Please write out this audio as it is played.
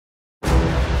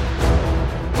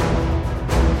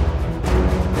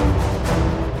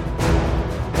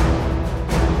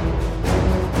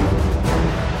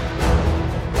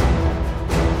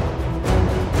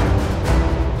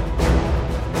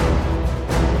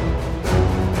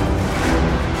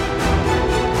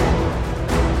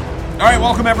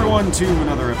welcome everyone to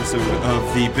another episode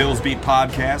of the Bills Beat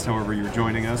podcast. However you're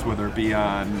joining us, whether it be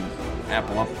on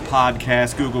Apple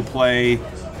Podcasts, Google Play,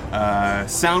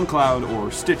 SoundCloud, or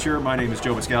Stitcher. My name is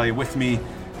Joe Biscaglia. With me,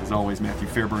 as always, Matthew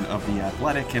Fairburn of The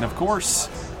Athletic. And of course,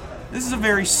 this is a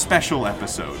very special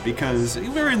episode because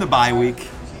we're in the bye week.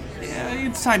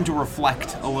 It's time to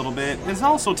reflect a little bit. It's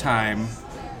also time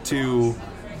to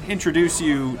introduce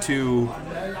you to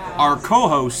our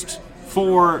co-host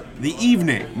for the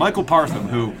evening, Michael Partham,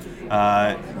 who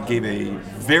gave a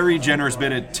very generous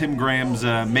bid at Tim Graham's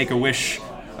Make-A-Wish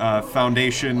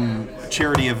Foundation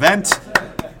charity event.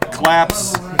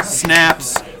 Claps,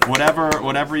 snaps,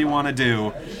 whatever you want to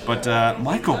do. But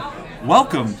Michael,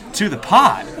 welcome to the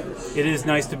pod. It is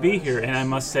nice to be here, and I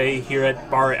must say, here at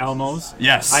Bar Elmo's,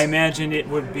 yes, I imagine it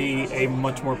would be a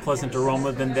much more pleasant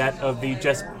aroma than that of the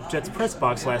Jets press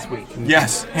box last week. And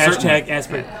yes, hashtag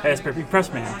Asperby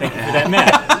Pressman. Thank you for that,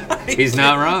 Matt. He's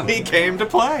not wrong. He came to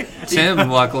play. Tim,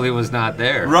 luckily, was not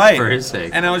there for his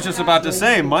sake. And I was just about to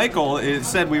say, Michael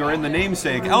said we were in the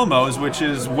namesake Elmo's, which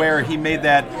is where he made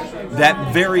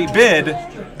that very bid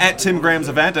at Tim Graham's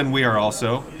event, and we are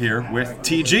also here with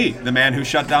TG, the man who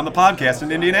shut down the podcast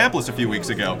in Indianapolis a few weeks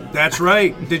ago. That's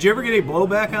right. Did you ever get any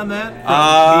blowback on that?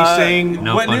 Me saying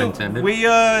no pun intended.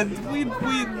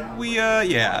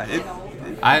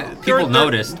 People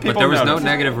noticed, but there was no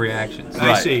negative reactions.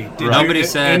 I see. Did Nobody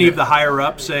said any of the higher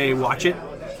ups say watch it?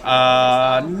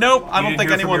 Nope. I don't think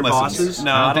anyone listens.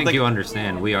 No, I don't think you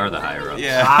understand. We are the higher ups.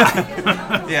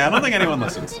 Yeah. Yeah, I don't think anyone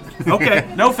listens.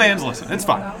 Okay. No fans listen. It's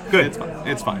fine. Good.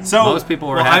 It's fine. So most people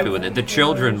were happy with it. The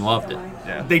children loved it.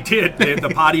 Yeah. They did. The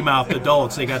potty-mouthed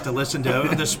adults, they got to listen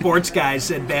to. The sports guys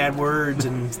said bad words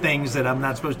and things that I'm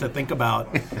not supposed to think about.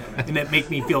 And that make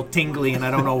me feel tingly, and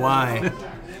I don't know why.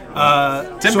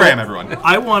 Tim Graham, everyone.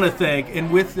 I want to thank, and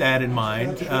with that in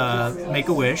mind,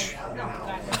 Make-A-Wish.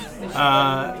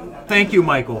 Thank you,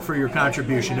 Michael, for your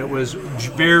contribution. It was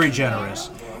very generous.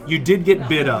 You did get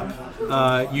bid up.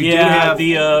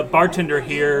 The bartender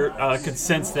here could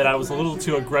sense that I was a little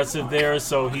too aggressive there,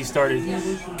 so he started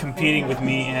competing with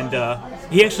me. And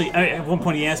he actually, at one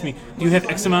point, he asked me, "Do you have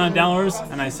X amount of dollars?"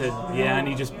 And I said, "Yeah," and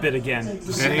he just bid again.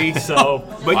 See? So,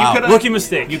 but wow. Rookie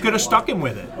mistake. You could have stuck him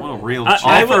with it. What a real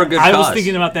I was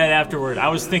thinking about that afterward. I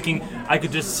was thinking I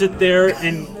could just sit there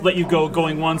and let you go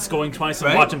going once, going twice,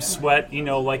 and watch him sweat,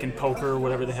 like in poker or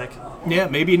whatever the heck. Yeah,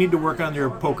 maybe you need to work on your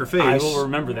poker face. I will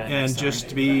remember that. And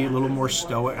just be a little more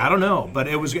stoic. I don't know, but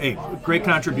it was a great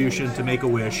contribution to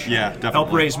Make-A-Wish. Yeah, definitely.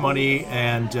 Help raise money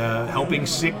and helping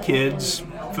sick kids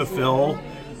fulfill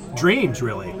dreams,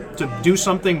 really. To do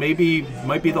something maybe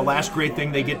might be the last great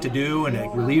thing they get to do, and it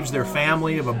relieves their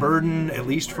family of a burden, at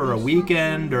least for a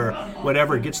weekend or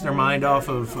whatever. It gets their mind off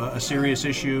of a serious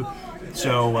issue.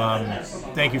 So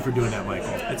thank you for doing that,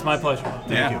 Michael. It's my pleasure.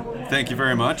 Thank you. Thank you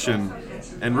very much.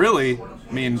 And really,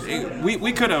 I mean,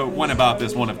 we could have went about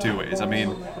this one of two ways. I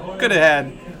mean, could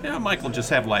have had Michael just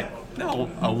have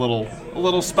a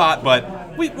little spot,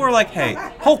 but we're like, hey,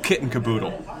 whole kit and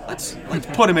caboodle. Let's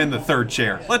put him in the third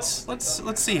chair. Let's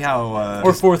see how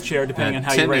or fourth chair, depending on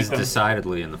how Tim you rate is them.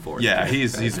 decidedly in the fourth. Yeah,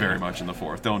 he's very much in the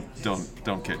fourth.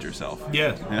 Don't kid yourself.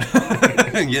 Yeah.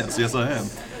 Yes, I am.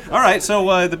 All right,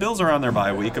 so the Bills are on their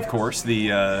bye week, of course.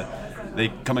 They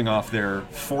coming off their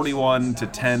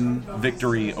 41-10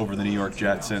 victory over the New York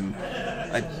Jets, and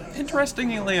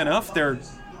interestingly enough, their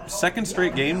second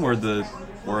straight game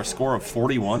where a score of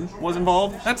 41 was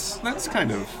involved. That's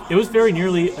kind of. It was very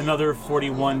nearly another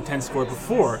 41-10 score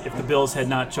before if the Bills had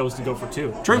not chose to go for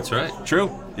two. True. That's right. True.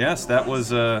 Yes, that was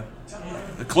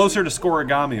closer to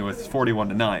scoreagami with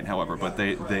 41-9. However, but they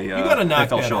you got to knock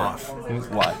fell that short. off.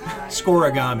 What?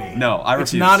 Scoreagami. No, I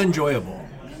refuse. It's not enjoyable.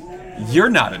 You're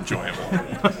not enjoyable.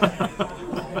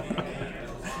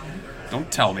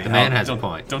 Don't tell me. The man has a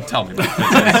point. Don't tell me my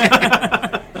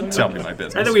business. Don't tell me my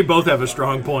business. I think we both have a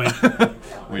strong point.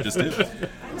 We just did.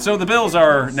 So the Bills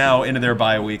are now into their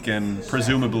bye week and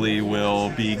presumably will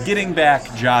be getting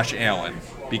back Josh Allen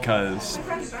because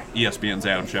ESPN's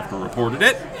Adam Schefter reported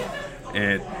it.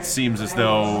 It seems as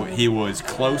though he was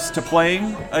close to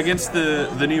playing against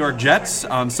the New York Jets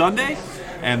on Sunday,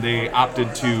 and they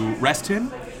opted to rest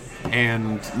him.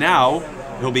 And now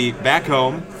he'll be back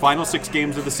home, final 6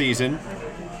 games of the season.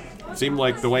 It seemed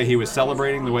like the way he was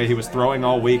celebrating, the way he was throwing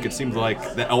all week, it seemed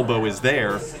like the elbow is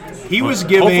there. He was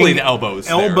giving hopefully the elbow's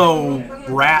elbow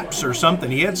raps or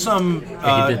something. He had some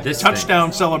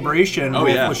touchdown celebration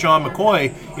with LaShawn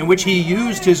McCoy in which he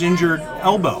used his injured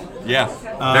elbow. Yeah.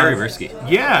 Very risky.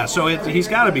 Yeah, so he's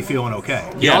got to be feeling okay.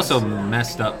 He also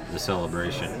messed up the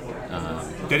celebration.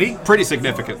 Did he? Pretty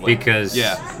significantly. Because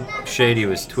Shady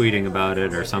was tweeting about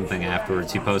it or something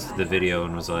afterwards. He posted the video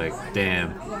and was like,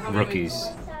 damn, rookies.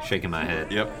 Shaking my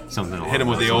head. Yep. Something along hit him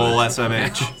with the old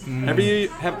SMH.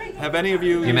 Have any of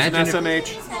you used an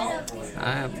SMH?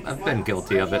 I've been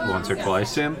guilty of it once or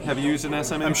twice. Tim, have you used an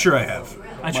SMH? I'm sure I have.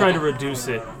 I try to reduce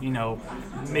it,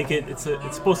 make it, it's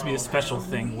supposed to be a special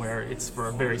thing where it's for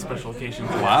a very special occasion.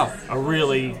 Wow. A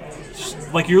really,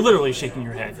 like you're literally shaking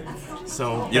your head.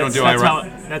 So you don't do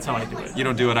that's how I do it. You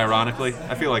don't do it ironically?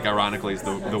 I feel like ironically is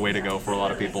the way to go for a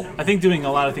lot of people. I think doing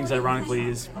a lot of things ironically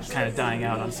is kind of dying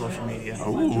out on social media.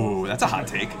 Ooh, that's a hot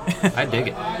take. I dig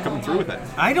it. Coming through with it.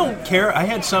 I don't care. I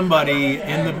had somebody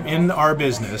in our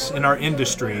business, in our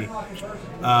industry,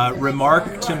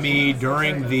 remark to me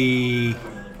during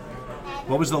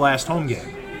what was the last home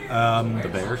game? The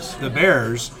Bears. The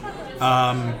Bears.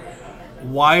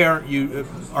 Why are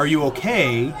you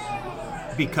okay?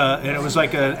 And it was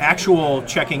like an actual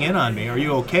checking in on me. Are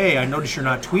you okay? I noticed you're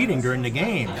not tweeting during the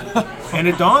game. And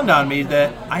it dawned on me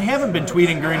that I haven't been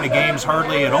tweeting during the games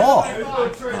hardly at all.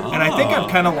 And I think I've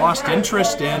kind of lost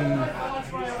interest in,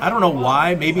 I don't know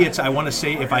why. Maybe it's I want to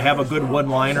say, if I have a good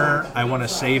one-liner, I want to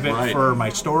save it for my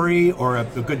story or a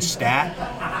good stat.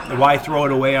 Why throw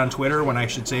it away on Twitter when I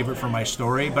should save it for my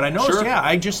story? But I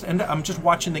noticed, I'm just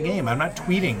watching the game. I'm not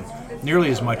tweeting nearly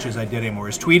as much as I did anymore.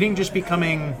 Is tweeting just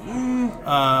becoming...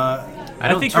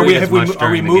 I think are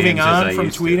we moving on from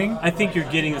tweeting? I think you're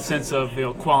getting a sense of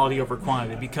quality over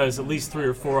quantity because at least 3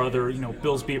 or 4 other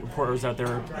Bills beat reporters out there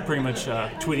are pretty much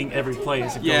tweeting every play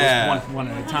as it goes one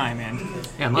at a time, and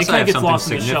it kind of gets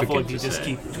lost in the shuffle if you just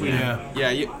keep tweeting. Yeah,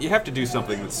 you have to do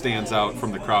something that stands out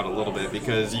from the crowd a little bit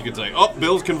because you could say, "Oh,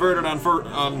 Bills converted on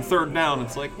 3rd down."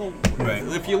 It's like, well,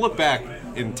 if you look back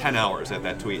in 10 hours at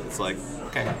that tweet, it's like,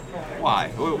 okay,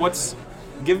 why?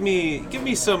 Give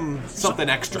me something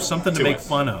extra. Something to make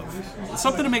fun of.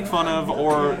 Something to make fun of,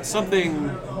 or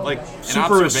something like an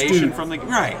Super observation astute. from the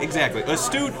right. Exactly,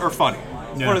 astute or funny,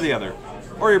 one or the other,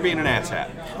 or you're being an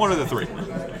asshat. One of the 3.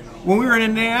 When we were in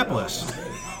Indianapolis,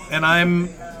 and I'm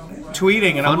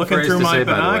tweeting, and I'm looking through my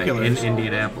binoculars. In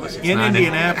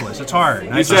Indianapolis. It's hard.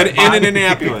 You said in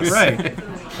Indianapolis, right?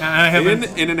 And I haven't.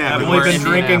 In Indianapolis. I've only been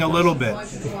drinking a little bit.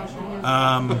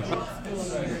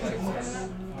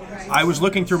 I was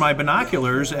looking through my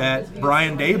binoculars at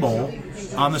Brian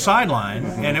Dable on the sideline,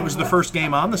 and it was the first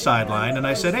game on the sideline, and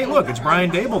I said, hey, look, it's Brian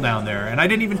Dable down there, and I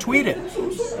didn't even tweet it.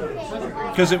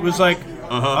 Because it was like,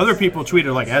 other people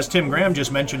tweeted, like, as Tim Graham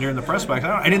just mentioned here in the press box,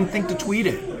 I didn't think to tweet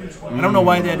it. I don't know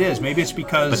why that is. Maybe it's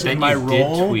because in my role... But then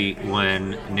you did tweet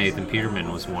when Nathan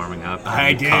Peterman was warming up.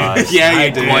 I did. Yeah,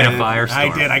 you did. Quite a firestorm.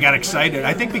 I did. I got excited.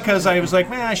 I think because I was like,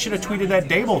 man, I should have tweeted that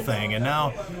Dable thing, and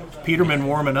now Peterman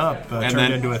warming up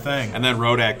turned into a thing. And then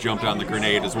Rodak jumped on the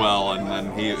grenade as well, and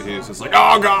then he was just like,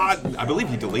 oh, God! I believe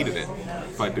he deleted it,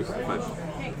 if I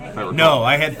recall. No,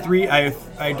 I had 3. I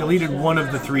deleted one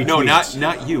of the 3 tweets. No,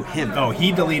 not you, him. Oh,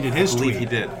 he deleted his tweet. He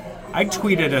did. I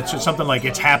tweeted something like,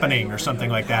 it's happening, or something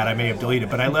like that. I may have deleted,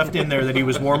 but I left in there that he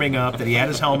was warming up, that he had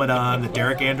his helmet on, that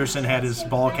Derek Anderson had his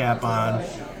ball cap on.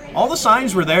 All the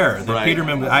signs were there that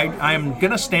Peterman. I'm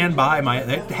going to stand by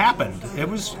it happened. It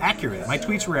was accurate. My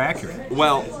tweets were accurate.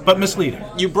 Well, but misleading.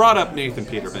 You brought up Nathan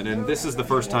Peterman, and this is the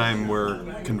first time we're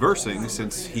conversing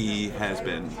since he has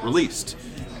been released.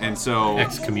 And so...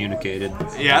 Excommunicated.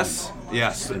 Yes.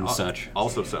 And such.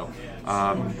 Also so.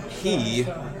 He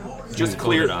just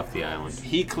cleared off the island.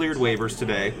 He cleared waivers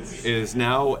today, is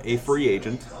now a free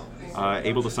agent,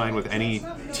 able to sign with any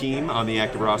team on the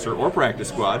active roster or practice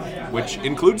squad, which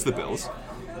includes the Bills.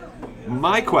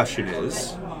 My question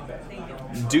is,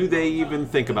 do they even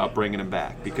think about bringing him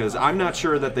back? Because I'm not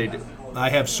sure that they do. I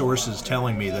have sources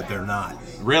telling me that they're not.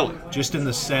 Really? Just in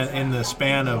the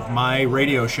span of my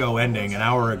radio show ending an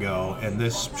hour ago and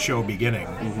this show beginning,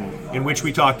 in which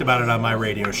we talked about it on my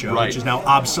radio show, which is now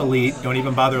obsolete. Don't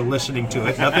even bother listening to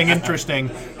it. Nothing interesting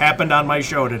happened on my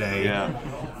show today.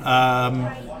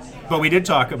 Yeah. But we did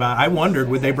talk about, I wondered,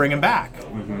 would they bring him back?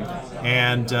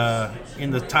 And in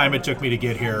the time it took me to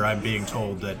get here, I'm being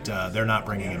told that they're not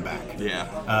bringing him back.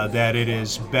 Yeah. That it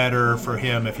is better for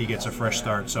him if he gets a fresh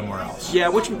start somewhere else. Yeah,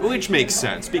 which makes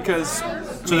sense because...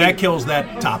 So that kills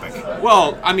that topic.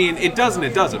 Well, I mean, it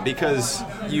doesn't, because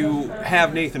you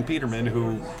have Nathan Peterman,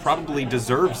 who probably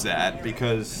deserves that,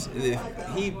 because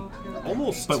he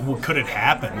almost... But could it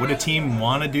happen? Would a team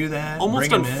want to do that?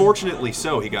 Almost unfortunately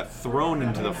so. He got thrown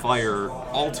into the fire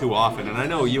all too often, and I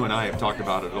know you and I have talked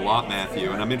about it a lot, Matthew,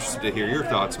 and I'm interested to hear your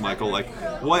thoughts, Michael. Like,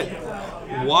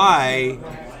 why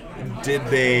did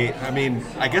they? I mean,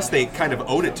 I guess they kind of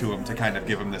owed it to him to kind of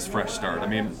give him this fresh start. I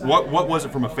mean, what was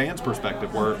it from a fan's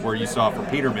perspective where you saw from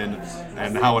Peterman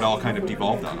and how it all kind of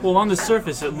devolved on him? Well, on the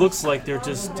surface, it looks like they're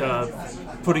just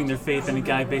putting their faith in a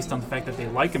guy based on the fact that they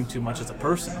like him too much as a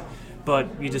person. But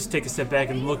you just take a step back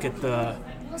and look at the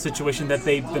situation that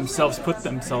they themselves put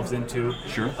themselves into.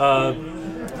 Sure.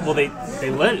 Well, they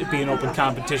let it be an open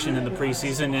competition in the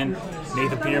preseason, and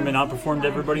Nathan Peterman outperformed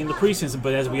everybody in the preseason.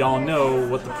 But as we all know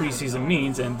what the preseason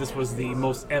means, and this was the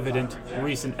most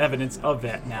recent evidence of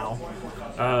that now.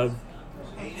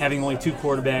 Having only 2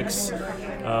 quarterbacks,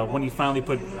 when you finally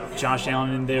put Josh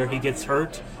Allen in there, he gets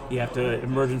hurt. You have to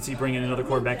emergency bring in another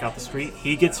quarterback out the street.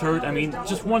 He gets hurt. I mean,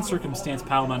 just one circumstance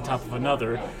piled on top of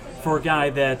another for a guy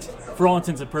that, for all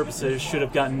intents and purposes, should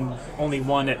have gotten only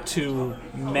 1 at 2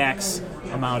 max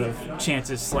amount of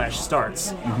chances /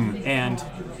 starts. And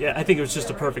yeah, I think it was just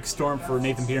a perfect storm for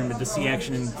Nathan Peterman to see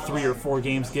action in 3 or 4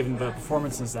 games given the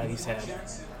performances that he's had.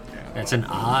 It's an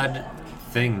odd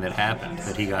thing that happened,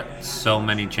 that he got so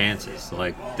many chances.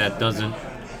 Like, that doesn't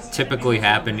typically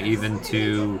happen even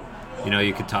to,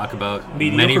 you could talk about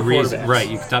many reasons. Right,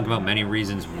 you could talk about many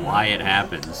reasons why it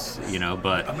happens,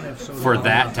 but for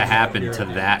that to happen to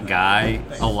that guy,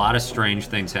 a lot of strange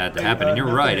things had to happen. And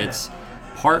you're right, it's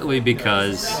partly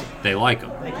because they like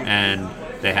him and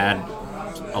they had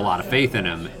a lot of faith in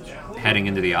him heading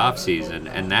into the offseason,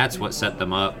 and that's what set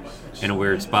them up in a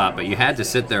weird spot. But you had to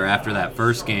sit there after that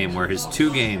first game where his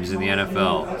 2 games in the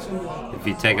NFL, if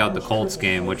you take out the Colts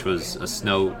game, which was a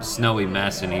snowy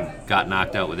mess and he got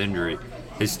knocked out with injury,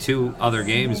 his 2 other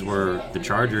games were the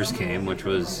Chargers game, which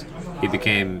was he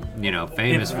became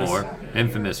infamous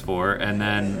for, and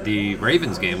then the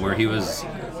Ravens game where he was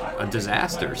a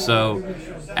disaster. So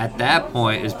at that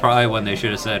point is probably when they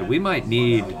should have said, we might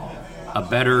need a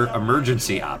better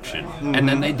emergency option, and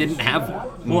then they didn't have one.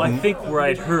 Well, I think where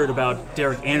I'd heard about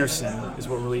Derek Anderson is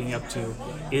what we're leading up to,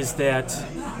 is that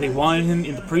they wanted him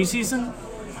in the preseason,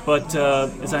 but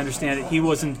as I understand it,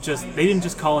 they didn't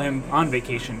just call him on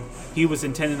vacation. He was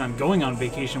intended on going on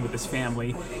vacation with his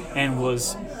family and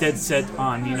was dead set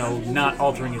on, not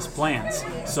altering his plans.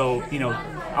 So,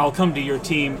 I'll come to your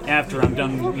team after I'm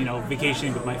done,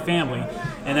 vacationing with my family.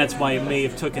 And that's why it may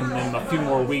have taken them a few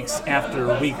more weeks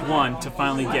after week 1 to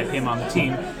finally get him on the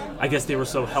team. I guess they were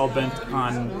so hell-bent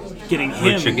on getting him,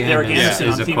 which again, Derek Anderson,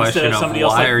 on the team instead of somebody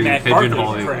else like Matt Barkley, perhaps.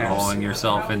 Why are you pigeonholing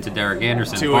yourself into Derek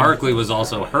Anderson? Barkley was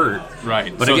also hurt.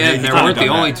 Right. But so again, there weren't the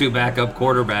only 2 backup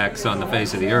quarterbacks on the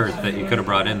face of the earth that you could have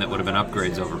brought in that would have been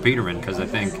upgrades over Peterman, because I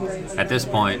think at this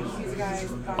point,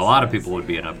 a lot of people would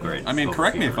be an upgrade. I mean,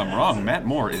 correct me if I'm wrong, Matt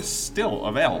Moore is still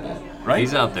available, right?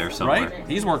 He's out there somewhere. Right?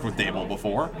 He's worked with Dable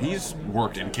before. He's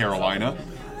worked in Carolina.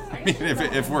 I mean,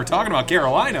 if we're talking about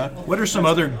Carolina, what are some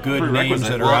other good names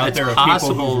that are out there of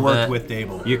people who've worked with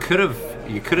Dable? You could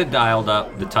have dialed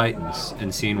up the Titans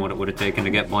and seen what it would have taken to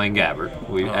get Blaine Gabbert,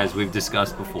 as we've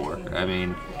discussed before. I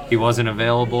mean, he wasn't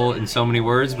available in so many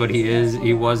words, but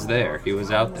he was there. He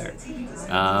was out there.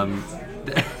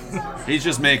 He's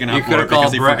just making up for it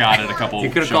because he forgot it a couple. You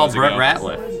could have called Brett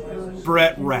Ratliff.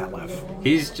 Brett Ratliff.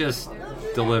 He's just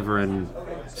delivering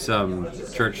some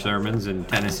church sermons in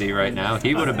Tennessee right now.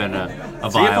 He would have been a viable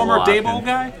Is he a former option. Daboll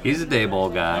guy? He's a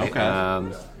Daboll guy.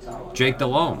 Okay. Jake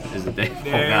Delhomme is a Daboll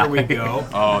guy. There we go.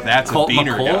 Oh, that's Colt a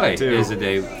Beaner McCoy guy, too. is a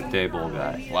Daboll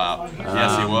guy. Wow.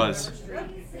 Yes, he was.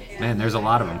 Man, there's a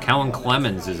lot of them. Kellen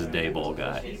Clemens is a Daboll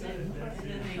guy.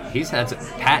 He's had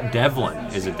Pat Devlin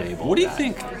is a Daboll. What do you guy.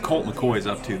 think Colt McCoy's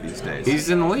up to these days? He's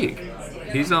in the league.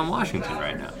 He's on Washington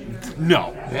right now.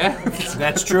 No. Yeah.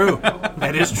 That's true.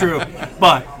 That is true.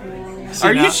 But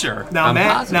are you sure? Now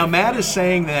Matt is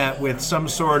saying that with some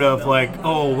sort of like,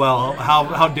 oh well,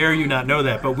 how dare you not know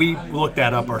that? But we looked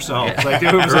that up ourselves. Yeah. Like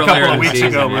it was a couple of weeks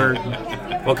ago.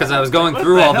 Well, because I was going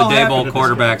through all the Daboll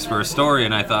quarterbacks for a story,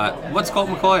 and I thought, what's Colt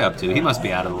McCoy up to? He must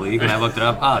be out of the league. And I looked it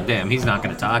up. Oh, damn, he's not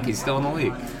going to talk. He's still in the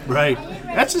league. Right.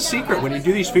 That's the secret when you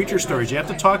do these feature stories. You have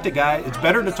to talk to guys. It's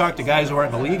better to talk to guys who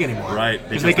aren't in the league anymore. Right.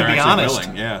 Because they can be honest.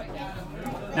 Willing. Yeah.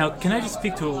 Now, can I just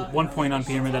speak to one point on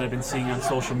Peterman that I've been seeing on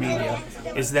social media?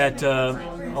 Is that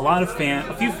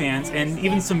a few fans, and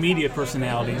even some media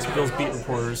personalities, Bills beat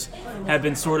reporters, have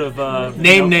been sort of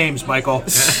names, Michael.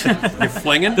 You're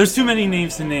flinging? There's too many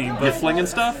names to name. But you're flinging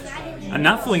stuff? I'm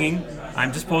not flinging.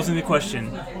 I'm just posing the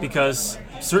question because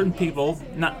certain people,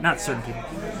 not certain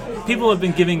people have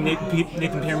been giving Nathan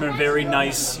Peterman a very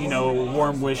nice,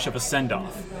 warm wish of a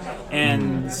send-off.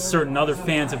 And certain other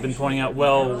fans have been pointing out,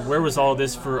 well, where was all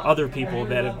this for other people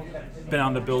that have been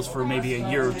on the Bills for maybe a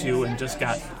year or two and just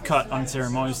got cut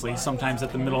unceremoniously, sometimes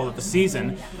at the middle of the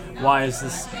season. Why is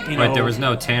this, Right, there was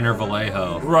no Tanner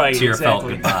Vallejo right,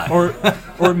 tear-felt exactly. goodbye.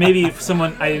 Or maybe if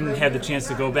someone, I didn't have the chance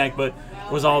to go back, but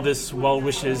was all this well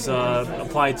wishes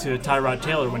applied to Tyrod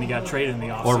Taylor when he got traded in the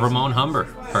offseason? Or Ramon Humber,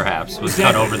 perhaps, was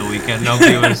cut over the weekend.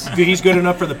 Nobody was. He's good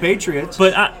enough for the Patriots.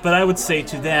 But I would say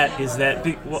to that is that,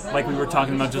 like we were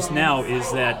talking about just now, is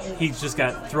that he just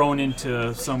got thrown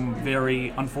into some very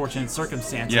unfortunate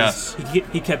circumstances. Yes.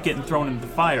 He kept getting thrown into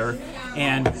the fire,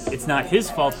 and it's not his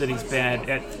fault that he's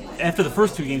bad. After the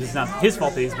first 2 games, it's not his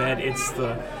fault that he's bad. It's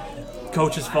the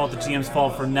coach's fault, the GM's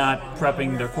fault for not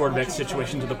prepping their quarterback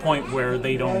situation to the point where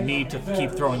they don't need to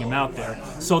keep throwing him out there.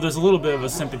 So there's a little bit of a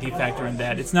sympathy factor in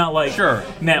that. It's not like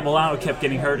Matt Milano kept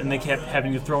getting hurt and they kept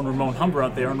having to throw Ramon Humber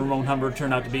out there, and Ramon Humber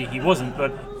turned out to be, he wasn't,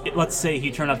 but let's say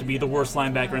he turned out to be the worst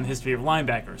linebacker in the history of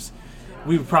linebackers.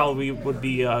 We probably would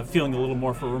be feeling a little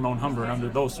more for Ramon Humber under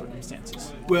those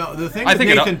circumstances. Well, the thing with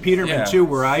Nathan Peterman, too,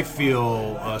 where I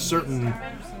feel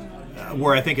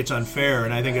where I think it's unfair,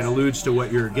 and I think it alludes to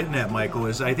what you're getting at, Michael,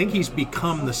 is I think he's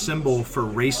become the symbol for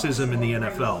racism in the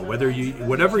NFL.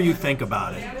 Whatever you think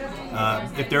about it,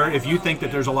 if you think that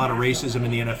there's a lot of racism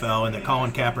in the NFL and that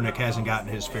Colin Kaepernick hasn't gotten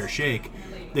his fair shake,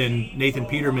 then Nathan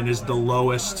Peterman is the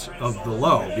lowest of the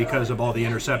low because of all the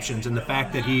interceptions and the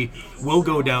fact that he will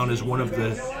go down as one of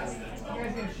the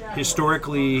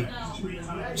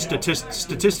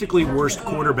statistically worst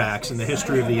quarterbacks in the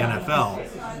history of the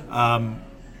NFL.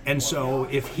 And so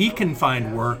if he can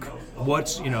find work,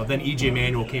 then E.J.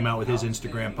 Manuel came out with his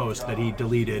Instagram post that he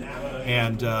deleted,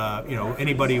 and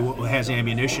anybody has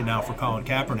ammunition now for Colin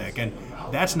Kaepernick, and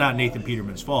that's not Nathan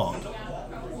Peterman's fault.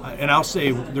 And I'll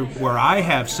say where I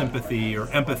have sympathy or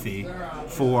empathy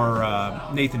for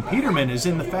Nathan Peterman is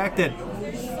in the fact that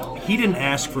he didn't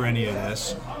ask for any of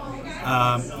this.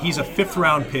 He's a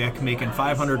 5th-round pick making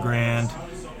 $500,000.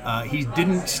 He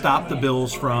didn't stop the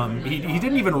Bills from. He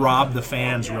didn't even rob the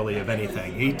fans really of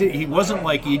anything. He wasn't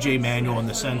like E.J. Manuel in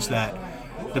the sense that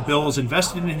the Bills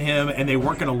invested in him and they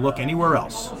weren't going to look anywhere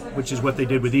else, which is what they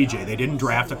did with E.J. They didn't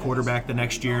draft a quarterback the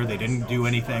next year. They didn't do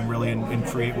anything really in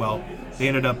free. Well, they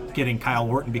ended up getting Kyle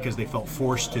Orton because they felt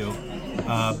forced to.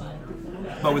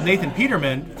 But with Nathan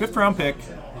Peterman, 5th-round pick,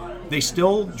 they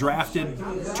still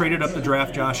traded up to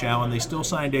draft Josh Allen. They still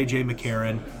signed A.J.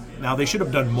 McCarron. Now, they should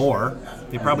have done more.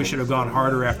 They probably should have gone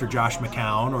harder after Josh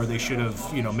McCown, or they should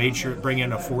have, made sure bring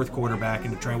in a 4th quarterback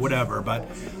into train, whatever. But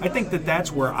I think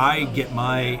that's where I get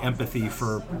my empathy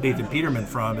for Nathan Peterman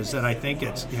from, is that I think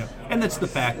it's, and that's the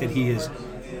fact that he is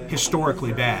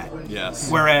historically bad. Yes.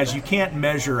 Whereas you can't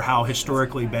measure how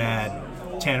historically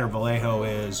bad Tanner Vallejo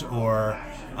is, or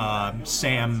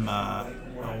Sam.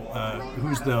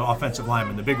 Who's the offensive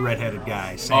lineman? The big redheaded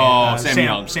guy. Sam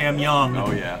Young. Sam Young.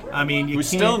 Oh, yeah. I mean, who's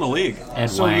still in the league. Ed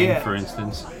Wang, for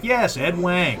instance. Yes, Ed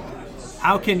Wang.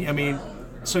 How can,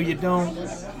 so you don't,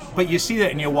 but you see that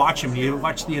and you watch him, you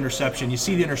watch the interception, you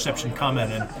see the interception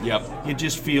coming, and you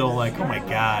just feel like, oh my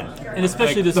God. And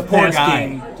especially this past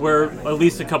game where at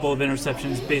least a couple of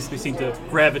interceptions basically seem to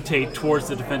gravitate towards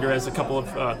the defender, as a couple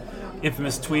of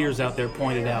infamous tweeters out there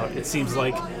pointed out. It seems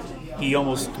like he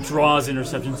almost draws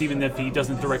interceptions even if he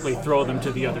doesn't directly throw them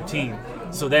to the other team.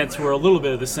 So that's where a little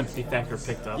bit of the sympathy factor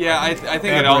picked up. Yeah, I think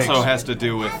it also has to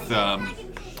do with,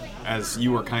 as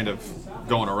you were kind of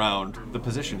going around, the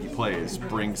position he plays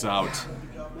brings out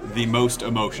the most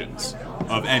emotions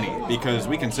of any, because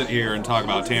we can sit here and talk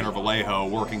about Tanner Vallejo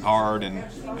working hard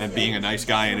and being a nice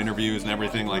guy in interviews and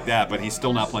everything like that, but he's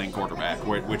still not playing quarterback,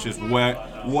 which is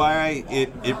why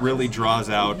it really draws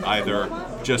out either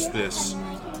just this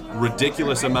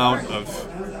ridiculous amount of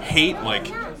hate, like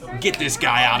get this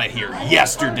guy out of here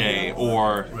yesterday,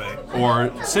 or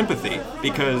sympathy,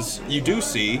 because you do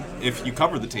see, if you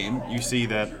cover the team, you see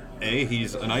that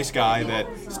he's a nice guy that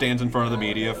stands in front of the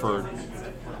media for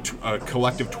a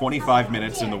collective 25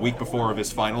 minutes in the week before of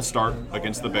his final start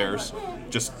against the Bears,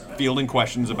 just fielding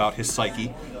questions about his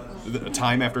psyche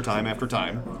time after time after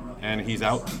time, and he's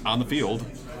out on the field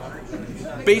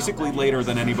basically later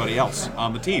than anybody else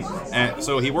on the team. And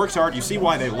so he works hard. You see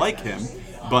why they like him,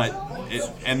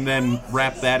 and then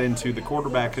wrap that into the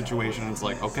quarterback situation, and it's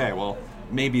like, okay, well,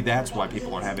 maybe that's why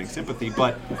people are having sympathy.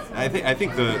 But I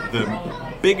think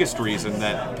the biggest reason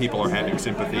that people are having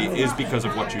sympathy is because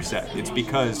of what you said. It's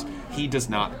because he does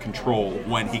not control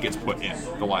when he gets put in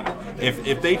the lineup.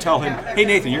 If they tell him, hey,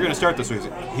 Nathan, you're going to start this week,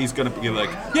 he's going to be like,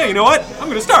 yeah, you know what? I'm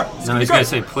going to start. He's going to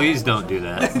say, please don't do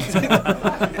that.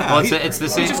 Well, it's the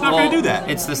same. He's just not going to do that.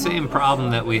 It's the same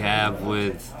problem that we have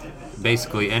with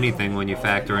basically anything when you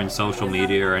factor in social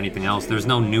media or anything else. There's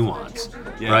no nuance,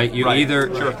 right? You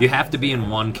you have to be in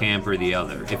one camp or the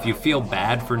other. If you feel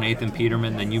bad for Nathan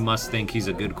Peterman, then you must think he's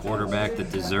a good quarterback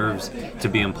that deserves to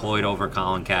be employed over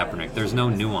Colin Kaepernick. There's no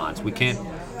nuance. We can't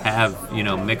have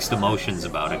mixed emotions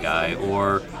about a guy,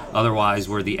 or otherwise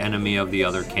we're the enemy of the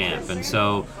other camp. And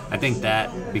so I think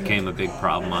that became a big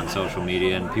problem on social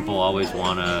media, and people always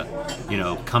want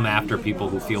to come after people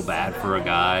who feel bad for a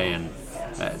guy, and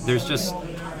that's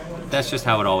just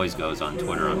how it always goes on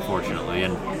Twitter, unfortunately.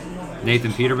 And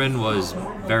Nathan Peterman was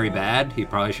very bad. He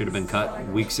probably should have been cut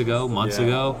weeks ago, months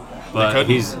ago, but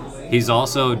he's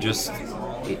also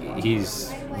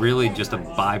he's really just a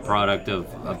byproduct of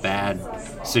a bad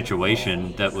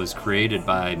situation that was created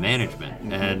by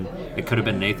management. And it could have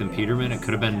been Nathan Peterman, it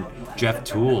could have been Jeff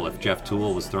Toole if Jeff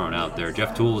Toole was thrown out there.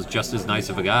 Jeff Toole is just as nice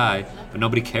of a guy, but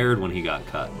nobody cared when he got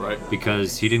cut, right?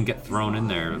 Because he didn't get thrown in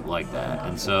there like that.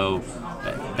 And so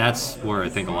that's where I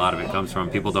think a lot of it comes from.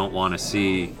 People don't want to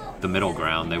see the middle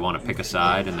ground. They want to pick a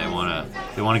side, and they want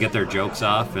to get their jokes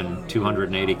off in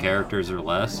 280 characters or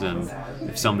less. And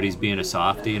if somebody's being a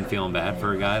softie and feeling bad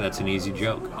for a guy, that's an easy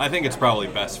joke. I think it's probably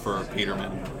best for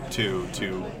Peterman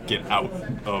to get out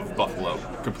of Buffalo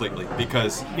completely,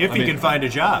 because if he can find a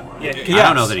job. I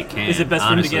don't know that he can. Is it best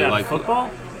honestly, for him to get out of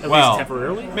football? At least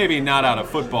temporarily? Maybe not out of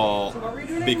football,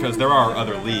 because there are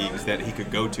other leagues that he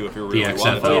could go to if he really the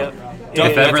wanted XFL. to.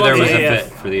 If ever there was a fit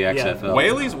for the XFL.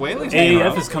 Whaley's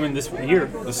AAF is coming this year.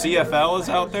 The CFL is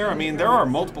out there. I mean, there are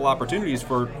multiple opportunities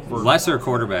for lesser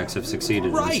quarterbacks have succeeded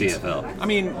in the CFL. I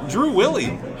mean, Drew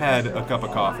Willie had a cup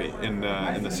of coffee in the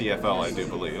CFL, I do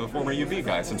believe. A former UB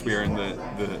guy, since we are in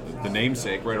the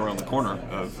namesake right around the corner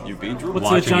of UB. Drew,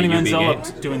 what's Johnny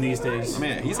Manziel doing these days? I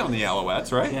mean, he's on the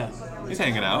Alouettes, right? Yeah. He's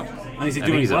hanging out. And is he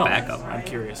doing he's well? a backup. I'm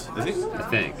curious. Is he? I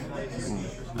think.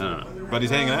 I don't know. But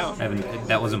he's hanging out.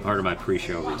 That wasn't part of my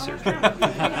pre-show research.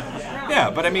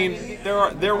 Yeah, but I mean,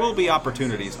 there will be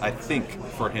opportunities, I think,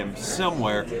 for him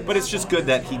somewhere. But it's just good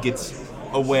that he gets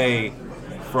away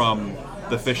from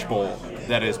the fishbowl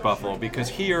that is Buffalo, because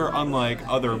here, unlike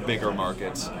other bigger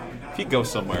markets, if he goes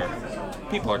somewhere,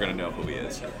 people are going to know who he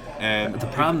is. And the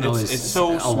problem, though, is it's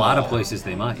so a lot of places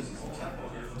they might.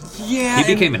 Yeah,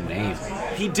 he became a name.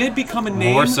 He did become a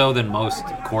name. More so than most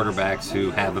quarterbacks who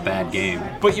have a bad game.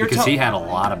 But because he had a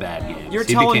lot of bad games. You're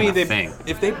telling me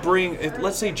if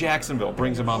let's say Jacksonville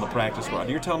brings him on the practice squad,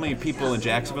 you're telling me people in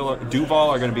Jacksonville, Duval,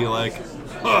 are going to be like,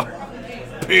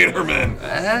 Peterman.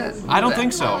 I don't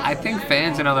think so. I think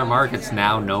fans in other markets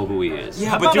now know who he is.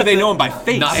 Yeah, but do they know him by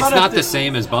face? No, it's not the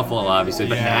same as Buffalo, obviously,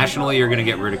 but nationally you're going to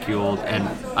get ridiculed, and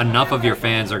enough of your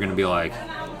fans are going to be like,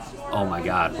 oh my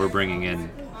God, we're bringing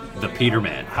in the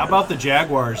Peterman. How about the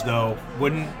Jaguars, though?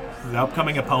 Wouldn't the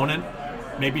upcoming opponent,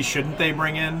 maybe shouldn't they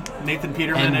bring in Nathan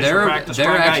Peterman as your practice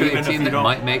squad guy, actually even a team if you that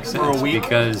might make sense for a week?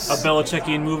 Because a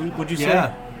Belichickian move, would you say?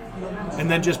 Yeah. And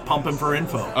then just pump him for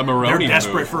info. A Maroney They're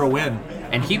desperate move. for a win.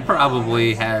 And he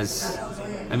probably has,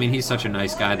 I mean, he's such a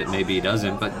nice guy that maybe he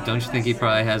doesn't, but don't you think he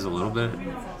probably has a little bit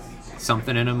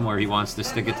something in him where he wants to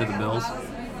stick it to the Bills?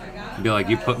 Be like,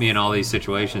 you put me in all these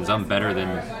situations, I'm better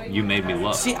than you made me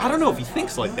look. See, I don't know if he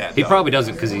thinks like that. He probably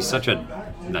doesn't, because he's such a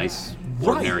nice,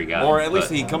 ordinary guy. Or at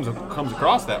least he comes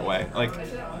across that way. Like,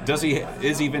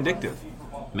 is he vindictive?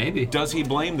 Maybe. Does he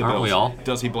blame the Bills? Aren't we all?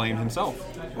 Does he blame himself?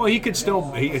 Well,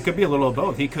 it could be a little of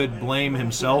both. He could blame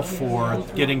himself for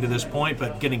getting to this point,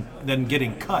 but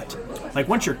getting cut. Like,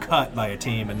 once you're cut by a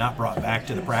team and not brought back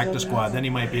to the practice squad, then he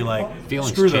might be like,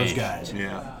 screw those guys.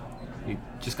 Yeah. He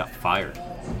just got fired.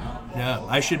 Yeah,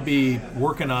 I should be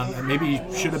working on, maybe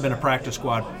he should have been a practice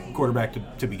squad quarterback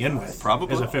to begin with.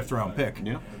 Probably. As a fifth-round pick.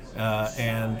 Yeah.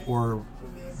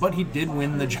 But he did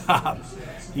win the job.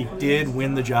 He did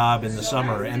win the job in the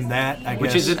summer, and that, I guess...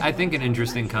 Which is, I think, an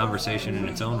interesting conversation in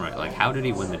its own right. Like, how did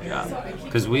he win the job?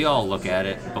 Because we all look at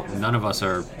it, but none of us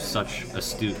are such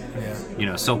astute,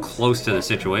 so close to the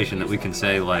situation that we can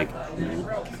say,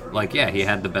 yeah, he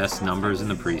had the best numbers in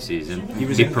the preseason.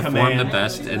 He performed the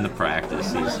best in the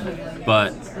practices.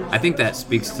 But I think that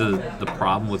speaks to the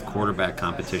problem with quarterback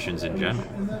competitions in general.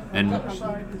 And,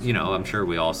 I'm sure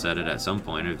we all said it at some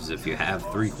point, is if you have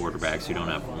three quarterbacks, you don't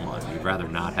have one. You'd rather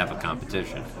not have a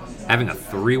competition. Having a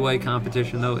three-way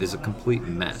competition, though, is a complete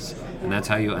mess. And that's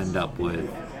how you end up with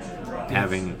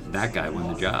having that guy win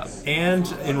the job.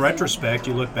 And in retrospect,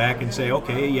 you look back and say,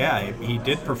 okay, yeah, he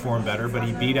did perform better, but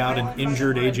he beat out an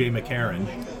injured A.J. McCarron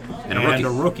and a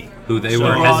rookie. Who they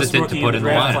were hesitant to put in the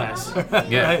lineup.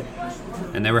 Yeah. Right.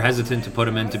 And they were hesitant to put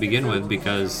him in to begin with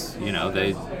because,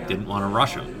 they didn't want to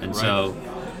rush him. And so,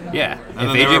 yeah, if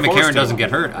A.J. McCarron doesn't get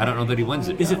hurt, I don't know that he wins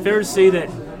it. Is it fair to say that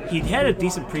He'd had a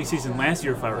decent preseason last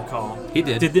year, if I recall. He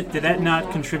did. Did that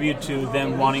not contribute to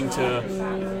them wanting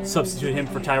to substitute him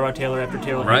for Tyrod Taylor after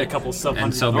Taylor had a couple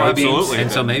sub-hundred Absolutely.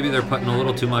 And so maybe they're putting a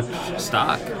little too much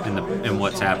stock in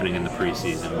what's happening in the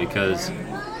preseason because,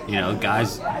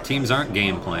 teams aren't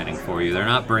game planning for you. They're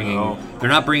not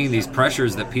bringing these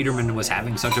pressures that Peterman was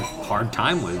having such a hard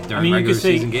time with during regular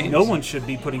season games. No one should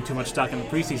be putting too much stock in the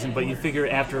preseason, but you figure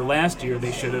after last year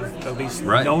they should have at least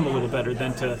known a little better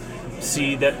than to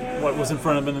see that what was in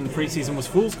front of them in the preseason was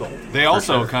fool's gold. They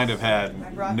also kind of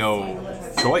had no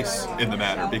choice in the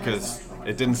matter because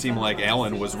it didn't seem like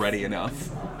Allen was ready enough.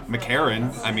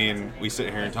 McCarron, I mean, we sit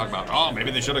here and talk about, maybe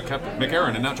they should have kept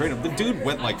McCarron and not traded him. The dude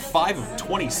went like 5 of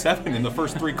 27 in the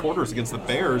first 3 quarters against the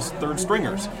Bears, third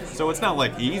stringers. So it's not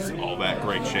like he's all that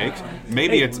great shakes.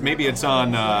 Maybe it's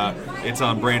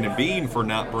on Brandon Beane for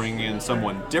not bringing in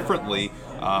someone differently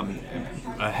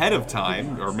ahead of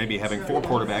time, or maybe having 4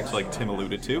 quarterbacks like Tim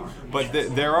alluded to. But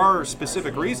there are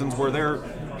specific reasons where their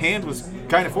hand was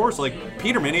kind of forced. Like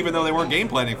Peterman, even though they weren't game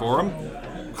planning for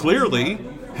him, clearly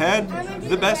had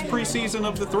the best preseason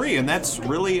of the 3, and that's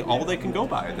really all they can go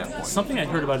by at that point. Something I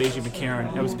heard about A.J.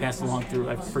 McCarron that was passed along through,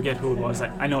 I forget who it was.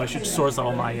 I know I should source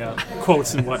all my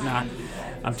quotes and whatnot.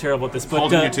 I'm terrible at this. But,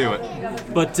 holding you to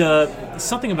it. But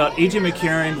something about A.J.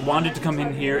 McCarron wanted to come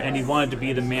in here, and he wanted to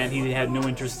be the man. He had no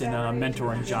interest in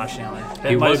mentoring Josh Allen.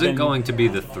 He wasn't going to be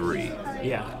the 3.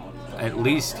 Yeah. At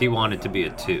least he wanted to be a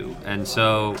 2. And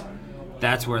so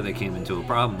that's where they came into a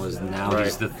problem was now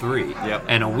he's the 3. Yep.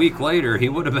 And a week later, he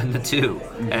would have been the 2.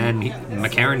 Mm-hmm. And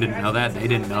McCarron didn't know that. They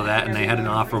didn't know that. And they had an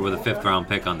offer with a 5th-round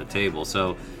pick on the table.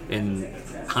 So in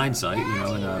hindsight,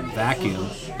 in a vacuum,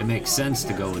 it makes sense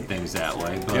to go with things that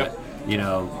way. But,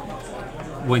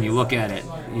 when you look at it,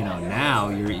 now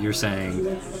you're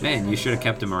saying, man, you should have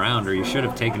kept him around, or you should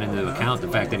have taken into account the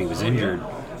fact that he was injured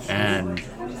and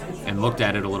looked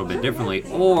at it a little bit differently,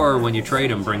 or when you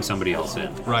trade him, bring somebody else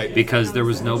in. Right. Because there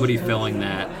was nobody filling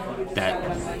that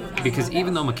because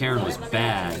even though McCarron was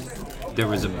bad, there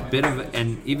was a bit of,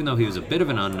 and even though he was a bit of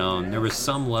an unknown, there was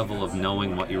some level of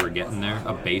knowing what you were getting there,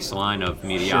 a baseline of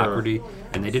mediocrity,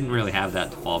 and they didn't really have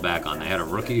that to fall back on. They had a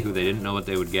rookie who they didn't know what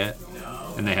they would get,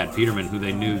 and they had Peterman who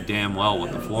they knew damn well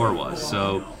what the floor was.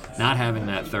 So not having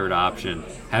that third option,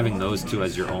 having those 2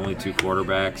 as your only 2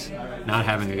 quarterbacks, not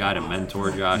having a guy to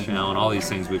mentor Josh Allen, all these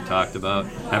things we've talked about,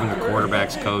 having a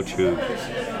quarterbacks coach who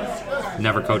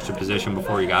never coached a position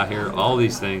before he got here, all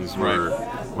these things were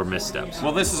missteps.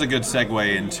 Well, this is a good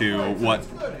segue into what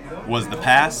was the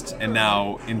past and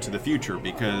now into the future,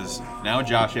 because now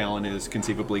Josh Allen is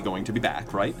conceivably going to be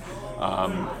back, right?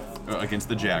 Against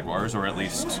the Jaguars, or at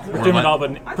least we're doing it all,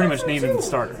 but pretty much naming the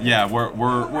starter. Yeah,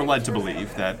 we're led to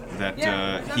believe that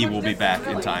he will be back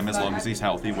in time as long as he's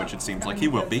healthy, which it seems like he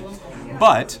will be.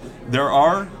 But there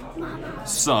are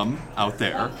some out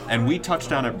there, and we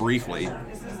touched on it briefly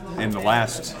in the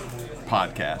last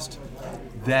podcast,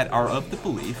 that are of the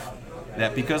belief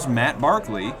that because Matt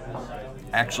Barkley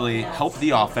actually helped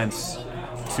the offense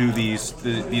to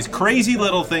these crazy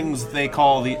little things they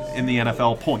call in the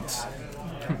NFL points.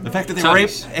 The fact that they were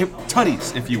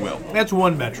tutties, if you will. That's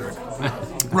one metric.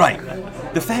 Right.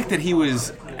 The fact that he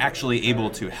was actually able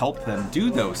to help them do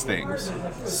those things,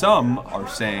 some are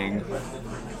saying,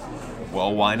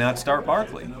 well, why not start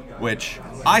Barkley? Which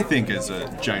I think is a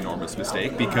ginormous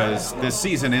mistake, because this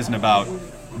season isn't about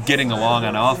getting along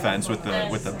on offense with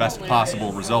the best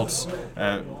possible results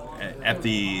at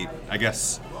the, I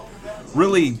guess,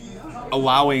 really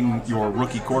allowing your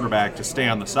rookie quarterback to stay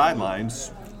on the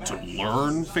sidelines to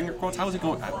learn, finger quotes. How is it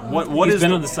going? He's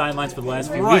been on the sidelines for the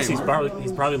last few weeks. He's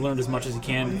probably learned as much as he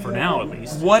can for now, at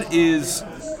least. What is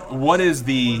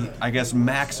the, I guess,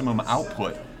 maximum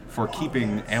output for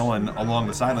keeping Allen along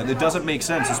the sideline? It doesn't make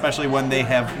sense, especially when they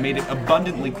have made it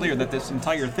abundantly clear that this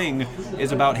entire thing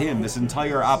is about him, this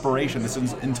entire operation, this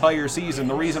entire season.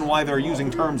 The reason why they're using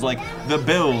terms like the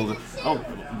build,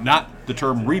 not the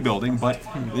term rebuilding, but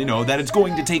that it's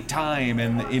going to take time,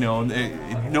 and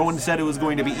no one said it was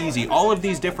going to be easy. All of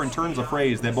these different turns of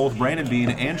phrase that both Brandon Beane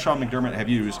and Sean McDermott have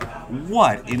used.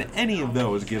 What in any of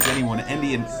those gives anyone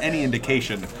any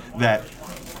indication that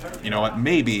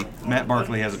maybe Matt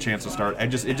Barkley has a chance to start? It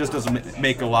just doesn't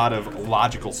make a lot of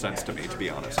logical sense to me, to be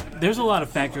honest. There's a lot of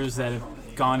factors that have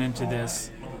gone into this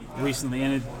recently,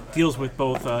 and it deals with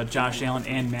both Josh Allen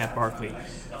and Matt Barkley.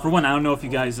 For one, I don't know if you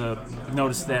guys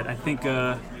noticed that. I think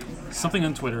something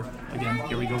on Twitter, again,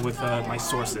 here we go with my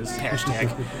sources,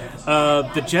 hashtag.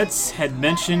 The Jets had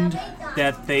mentioned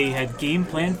that they had game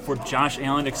planned for Josh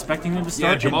Allen, expecting him to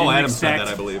start. Yeah, Jamal Adams said that,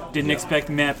 I believe. Didn't expect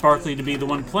Matt Barkley to be the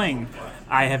one playing.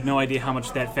 I have no idea how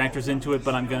much that factors into it,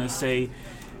 but I'm going to say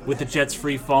with the Jets'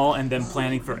 free fall and then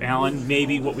planning for Allen.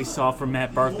 Maybe what we saw from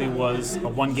Matt Barkley was a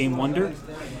one-game wonder.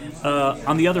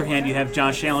 On the other hand, you have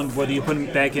Josh Allen, whether you put him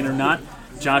back in or not.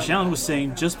 Josh Allen was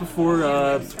saying just before,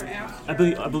 I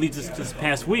believe this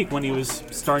past week, when he was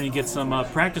starting to get some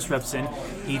practice reps in,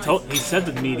 he said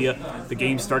to the media, the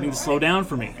game's starting to slow down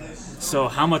for me. So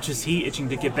how much is he itching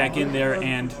to get back in there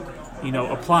and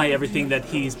apply everything that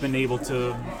he's been able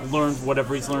to learn,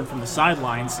 whatever he's learned from the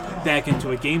sidelines, back into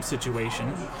a game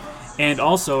situation? And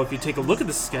also, if you take a look at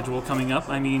the schedule coming up,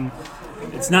 I mean,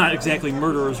 it's not exactly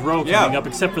murderer's row coming up,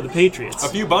 except for the Patriots. A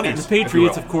few bunnies. And the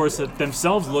Patriots, of course,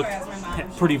 themselves looked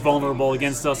pretty vulnerable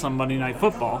against us on Monday Night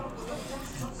Football.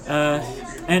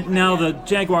 And now the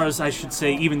Jaguars, I should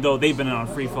say, even though they've been on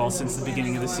free fall since the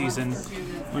beginning of the season,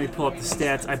 let me pull up the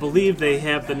stats. I believe they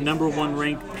have the number 1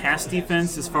 ranked pass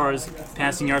defense as far as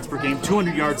passing yards per game,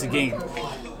 200 yards a game.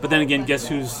 But then again, guess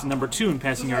who's number 2 in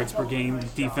passing yards per game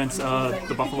defense?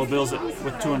 The Buffalo Bills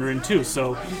with 202.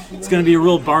 So it's going to be a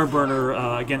real barn burner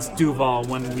against Duval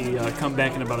when we come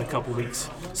back in about a couple weeks.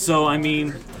 So, I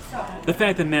mean, the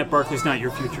fact that Matt Barkley's not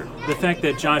your future, the fact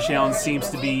that Josh Allen seems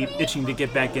to be itching to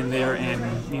get back in there and,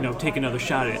 take another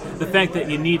shot at it, the fact that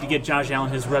you need to get Josh Allen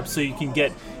his reps so you can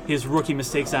get his rookie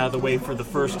mistakes out of the way for the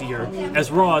first year, as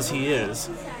raw as he is,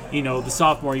 the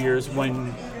sophomore years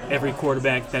when every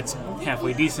quarterback that's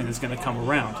halfway decent is going to come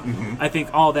around. Mm-hmm. I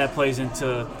think all that plays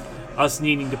into us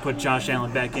needing to put Josh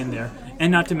Allen back in there.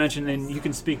 And not to mention, and you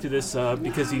can speak to this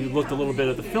because you looked a little bit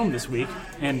at the film this week,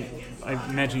 and I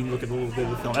imagine you look at a little bit of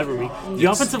the film every week. The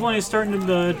offensive line is starting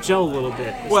to gel a little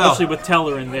bit, especially with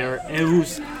Teller in there,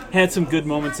 who's had some good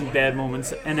moments and bad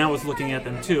moments, and I was looking at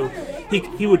them too.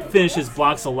 He would finish his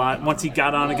blocks a lot. Once he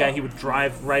got on a guy, he would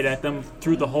drive right at them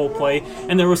through the whole play,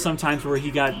 and there were some times where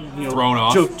he got thrown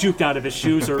off, juked out of his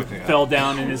shoes or fell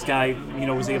down, and his guy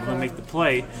was able to make the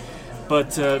play.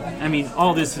 But, I mean,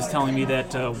 all this is telling me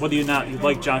that whether or not you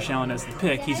like Josh Allen as the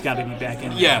pick, he's got to be back in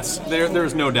there. Yes,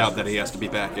 there's no doubt that he has to be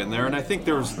back in there. And I think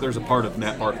there's a part of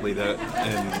Matt Barkley that,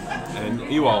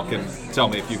 and you all can tell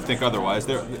me if you think otherwise,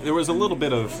 there was a little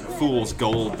bit of fool's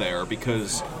gold there,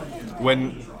 because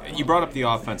when you brought up the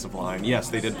offensive line, yes,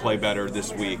 they did play better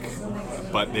this week,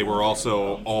 but they were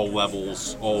also all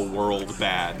levels, all world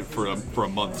bad for a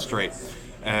month straight.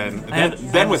 And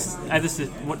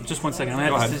just 1 second. I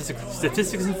have the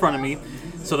statistics in front of me.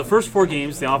 So the first 4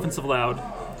 games, the offensive allowed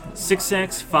 6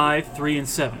 sacks, 5, 3, and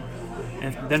 7.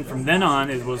 And then from then on,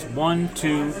 it was 1,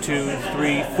 2, 2,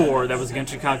 3, 4. That was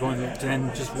against Chicago, and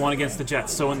then just 1 against the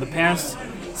Jets. So in the past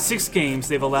 6 games,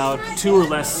 they've allowed 2 or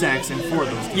less sacks in 4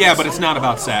 of those games. Yeah, but it's not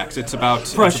about sacks. It's about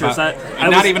pressures.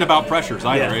 Not even about pressures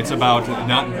either. Yeah. It's about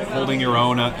not holding your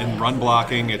own in run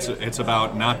blocking. It's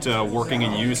about not working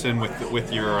in unison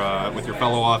with your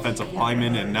fellow offensive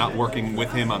lineman and not working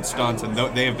with him on stunts. And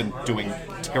they have been doing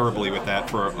terribly with that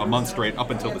for a month straight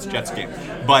up until this Jets game.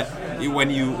 But when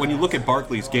you look at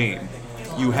Barkley's game,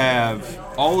 you have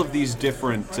all of these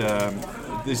different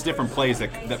plays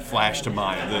that flash to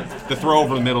mind. The throw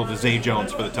over the middle to Zay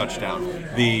Jones for the touchdown.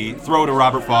 The throw to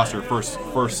Robert Foster, first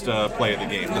play of the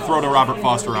game. The throw to Robert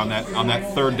Foster on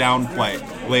that third down play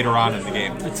later on in the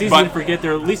game. It's easy to forget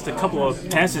there are at least a couple of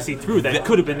passes he threw that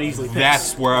could have been easily picked.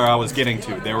 That's where I was getting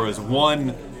to. There was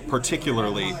one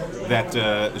particularly that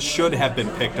should have been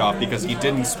picked off because he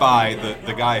didn't spy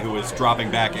the guy who was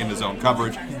dropping back into zone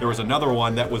coverage. There was another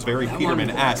one that was very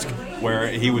Peterman-esque where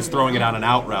he was throwing it on an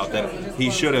out route that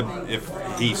he should have, if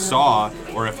he saw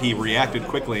or if he reacted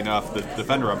quickly enough, the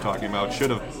defender I'm talking about should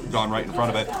have gone right in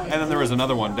front of it. And then there was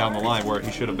another one down the line where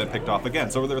he should have been picked off again.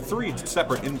 So there are 3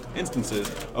 separate instances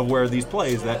of where these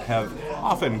plays that have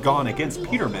often gone against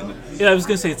Peterman. Yeah, I was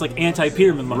going to say it's like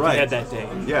anti-Peterman luck right. he had that day.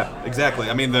 Yeah, exactly.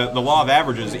 I mean, the law of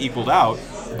averages equaled out,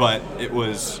 but it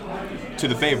was to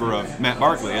the favor of Matt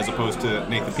Barkley as opposed to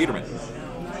Nathan Peterman.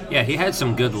 Yeah, he had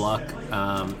some good luck.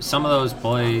 Some of those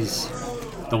plays,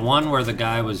 the one where the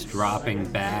guy was dropping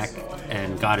back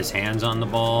and got his hands on the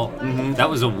ball, that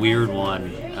was a weird one.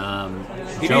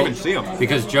 He didn't even see him.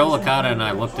 Because Joe Licata and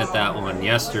I looked at that one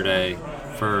yesterday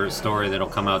for a story that'll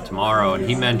come out tomorrow, and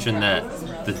he mentioned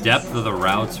that the depth of the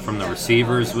routes from the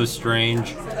receivers was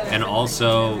strange, and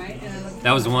also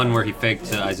that was the one where he faked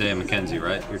to Isaiah McKenzie,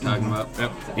 right? You're talking about?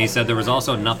 Yep. And he said there was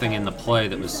also nothing in the play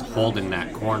that was holding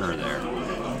that corner there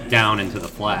down into the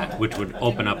flat, which would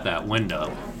open up that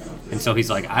window. And so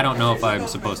he's like, I don't know if I'm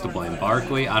supposed to blame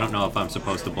Barkley. I don't know if I'm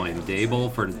supposed to blame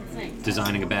Dable for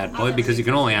designing a bad play, because you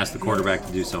can only ask the quarterback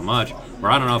to do so much.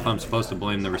 Or I don't know if I'm supposed to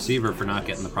blame the receiver for not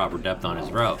getting the proper depth on his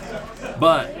route.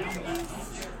 But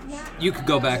you could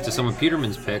go back to some of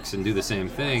Peterman's picks and do the same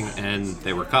thing, and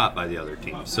they were caught by the other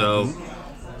team. So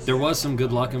there was some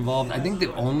good luck involved. I think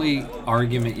the only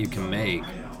argument you can make,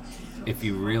 if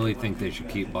you really think they should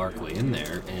keep Barkley in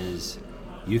there, is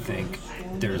you think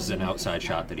there's an outside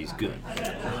shot that he's good.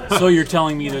 So you're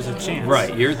telling me there's a chance.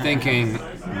 Right. You're thinking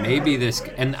maybe this,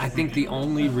 and I think the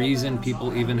only reason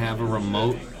people even have a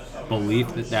remote belief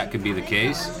that could be the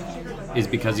case is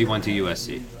because he went to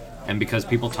USC and because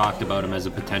people talked about him as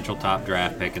a potential top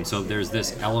draft pick. And so there's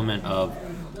this element of,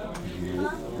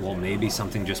 well, maybe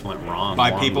something just went wrong.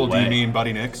 By people, do you mean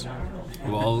Buddy Nix?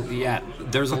 Well, yeah,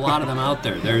 there's a lot of them out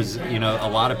there. There's, a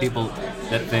lot of people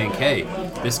that think, hey,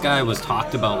 this guy was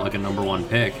talked about like a number one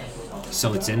pick,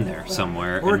 so it's in there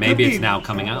somewhere, and maybe it's now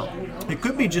coming out. It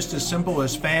could be just as simple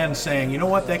as fans saying, you know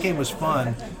what, that game was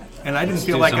fun, and I didn't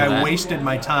feel like I wasted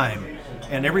my time,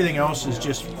 and everything else has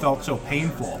just felt so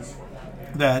painful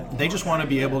that they just want to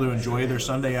be able to enjoy their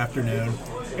Sunday afternoon.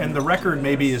 And the record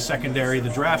maybe is secondary.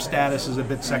 The draft status is a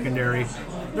bit secondary.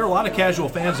 There are a lot of casual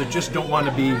fans that just don't want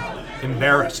to be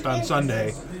embarrassed on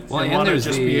Sunday. Well, and want to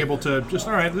just be able to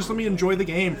all right, just let me enjoy the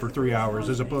game for 3 hours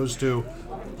as opposed to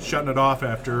shutting it off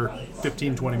after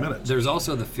 15, 20 minutes. There's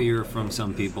also the fear from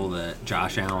some people that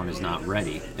Josh Allen is not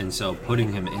ready. And so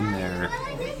putting him in there,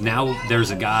 now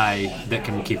there's a guy that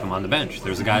can keep him on the bench.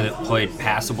 There's a guy that played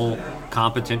passable,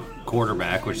 competent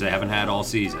quarterback, which they haven't had all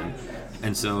season.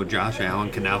 And so Josh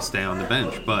Allen can now stay on the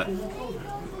bench. But,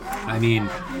 I mean,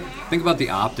 think about the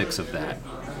optics of that.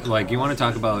 Like, you want to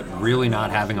talk about really not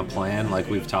having a plan like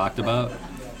we've talked about?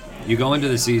 You go into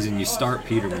the season, you start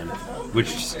Peterman, which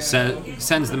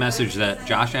sends the message that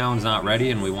Josh Allen's not ready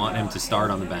and we want him to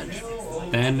start on the bench.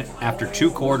 Then, after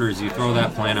 2 quarters, you throw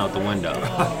that plan out the window.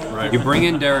 Right. You bring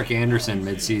in Derek Anderson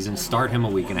midseason, start him a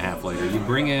week and a half later. You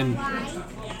bring in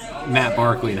Matt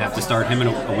Barkley and have to start him in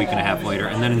a week and a half later.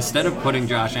 And then instead of putting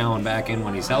Josh Allen back in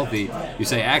when he's healthy, you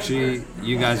say, actually,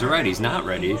 you guys are right. He's not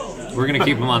ready. We're going to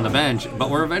keep him on the bench, but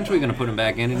we're eventually going to put him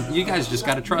back in. And you guys just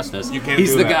got to trust us.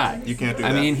 He's the guy. You can't do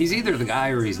that. I mean, he's either the guy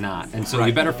or he's not. And so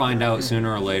you better find out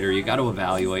sooner or later. You got to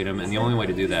evaluate him. And the only way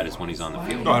to do that is when he's on the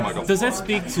field. Go ahead, Michael. Does that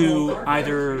speak to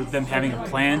either them having a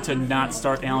plan to not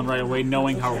start Allen right away,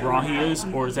 knowing how raw he is,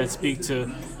 or does that speak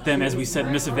to them, as we said,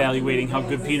 misevaluating how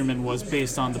good Peterman was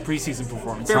based on the preseason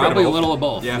performance? Probably a little of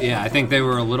both. Yeah, I think they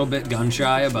were a little bit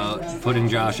gun-shy about putting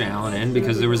Josh Allen in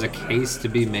because there was a case to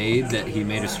be made that he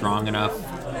made a strong enough,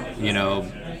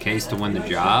 case to win the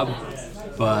job.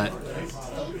 But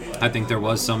I think there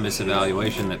was some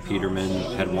misevaluation that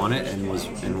Peterman had won it and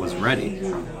was ready.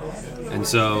 And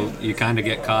so you kind of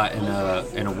get caught in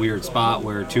a weird spot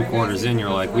where 2 quarters in, you're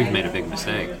like, we've made a big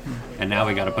mistake. And now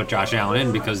we got to put Josh Allen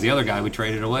in because the other guy we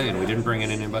traded away and we didn't bring in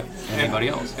anybody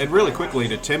else. And really quickly,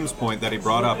 to Tim's point that he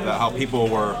brought up, that how people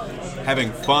were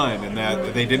having fun and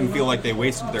that they didn't feel like they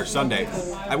wasted their Sunday.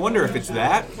 I wonder if it's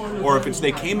that or if it's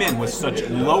they came in with such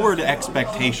lowered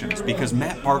expectations because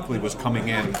Matt Barkley was coming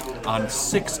in on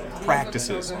 6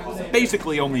 practices,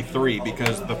 basically only 3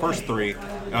 because the first 3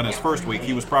 on his first week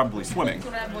he was probably swimming.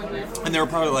 And they were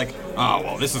probably like, oh,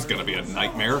 well, this is going to be a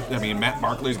nightmare. I mean, Matt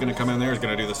Barkley's going to come in there, he's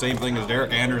going to do the same thing as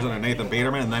Derek Anderson and Nathan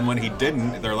Peterman, and then when he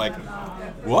didn't, they're like,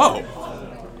 whoa,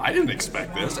 I didn't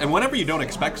expect this. And whenever you don't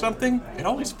expect something, it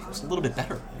always feels a little bit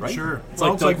better, right? Sure. It's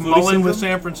like Mullen with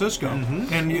San Francisco.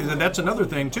 Mm-hmm. And that's another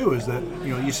thing, too, is that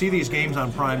you see these games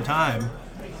on prime time.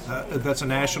 That's a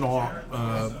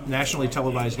nationally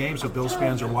televised game, so Bills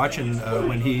fans are watching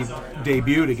when he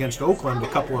debuted against Oakland a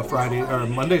couple of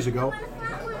Mondays ago.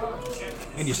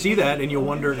 And you see that, and you'll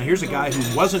wonder, now here's a guy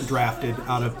who wasn't drafted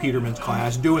out of Peterman's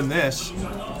class doing this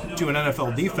to an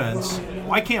NFL defense.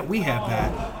 Why can't we have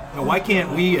that? Why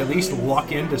can't we at least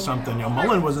luck into something?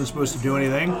 Mullen wasn't supposed to do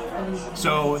anything.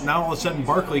 So now all of a sudden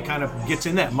Barkley kind of gets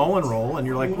in that Mullen role, and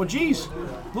you're like, well, geez,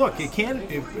 look,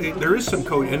 there is some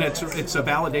coach, and it's a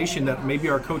validation that maybe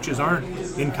our coaches aren't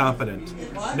incompetent.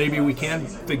 Maybe we can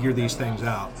figure these things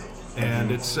out.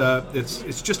 And it's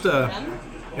just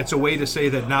it's a way to say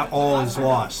that not all is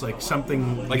lost, like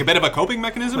something like a bit of a coping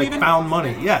mechanism, like even found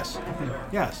money. Yes.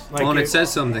 Like, well, and it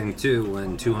says something too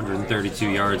when 232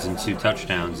 yards and 2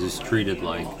 touchdowns is treated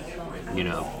like,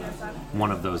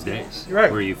 one of those days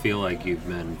where you feel like you've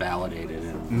been validated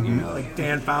and like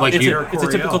Dan Fowler. It's a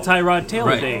typical Tyrod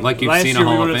Taylor day. Like you've Last seen year a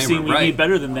Hall we would of have Famer. seen we need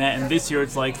better than that, and this year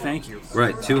it's like thank you.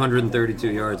 Right, 232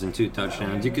 yards and 2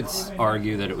 touchdowns. You could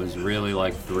argue that it was really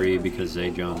like 3 because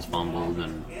Zay Jones fumbled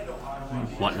and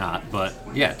whatnot, but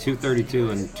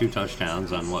 232 and 2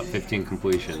 touchdowns on 15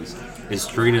 completions is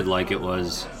treated like it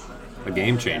was a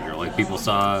game changer, like people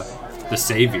saw the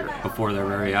savior before their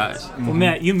very eyes. Well,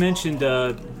 Matt, you mentioned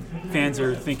fans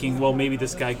are thinking, well, maybe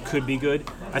this guy could be good.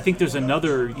 I think there's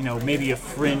another, maybe a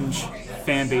fringe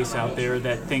fan base out there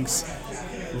that thinks,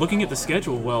 looking at the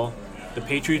schedule, well, The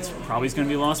Patriots probably is going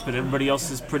to be lost, but everybody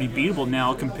else is pretty beatable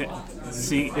now.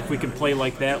 See if we can play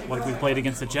like that, like we played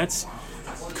against the Jets.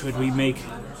 Could we make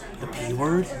the P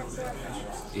word?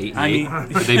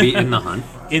 8-8. Could they be in the hunt?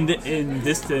 In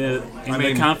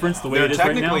the conference, the way it is right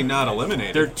now, they're technically not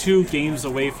eliminated. They're 2 games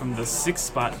away from the 6th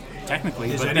spot,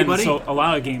 technically. Is but anybody? Then, so a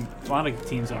lot of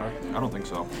teams are. I don't think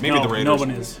so. Maybe the Raiders. No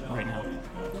one is right now.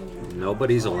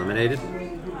 Nobody's eliminated.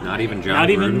 Not even John.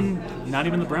 Not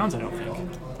even the Browns. I don't think.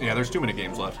 Yeah, there's too many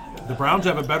games left. The Browns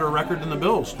have a better record than the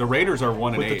Bills. The Raiders are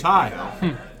 1-8 with the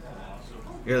tie.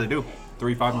 Yeah, they do.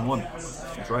 3-5-1.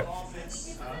 That's right.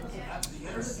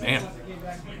 Man.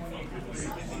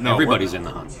 No, everybody's in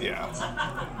the hunt. Yeah.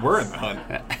 We're in the hunt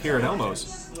here at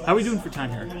Elmo's. How are we doing for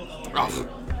time here? Oh,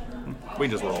 we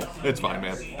just roll. It's fine,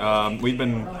 man. We've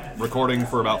been recording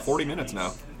for about 40 minutes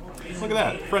now. Look at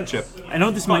that. Friendship. I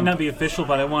know this might not be official,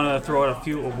 but I want to throw out a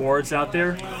few awards out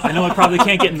there. I know I probably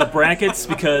can't get in the brackets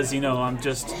because, I'm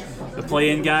just the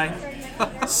play-in guy.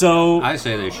 So I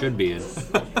say they should be in.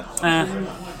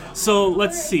 So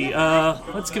let's see.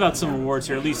 Let's give out some awards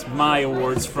here. At least my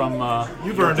awards from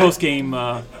You've post game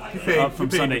from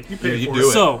Sunday. You paid for do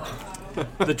it. So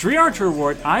the Dree Archer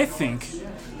Award, I think,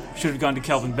 should have gone to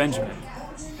Kelvin Benjamin.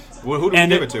 Well, who did you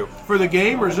give it to? For the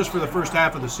game, or is this for the first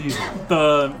half of the season?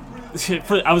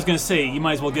 I was going to say you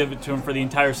might as well give it to him for the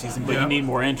entire season, but you need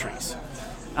more entries.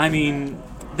 I mean,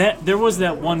 there was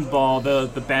that one ball,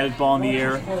 the batted ball in the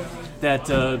air, that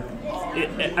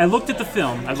I looked at the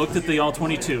film. I looked at the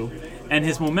All-22, and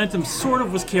his momentum sort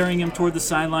of was carrying him toward the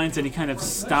sidelines, and he kind of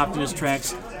stopped in his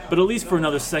tracks. But at least for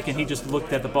another second, he just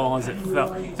looked at the ball as it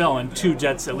fell, and 2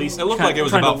 Jets at least. It looked like it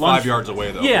was about 5 yards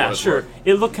away, though. Yeah, sure.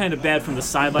 It looked kind of bad from the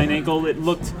sideline angle. It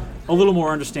looked a little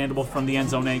more understandable from the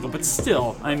end zone angle, but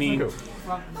still, I mean,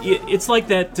 it's like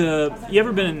that. You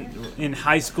ever been in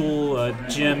high school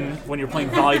gym when you're playing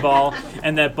volleyball,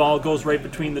 and that ball goes right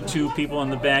between the 2 people in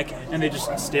the back, and they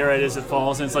just stare at it as it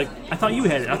falls, and it's like, I thought you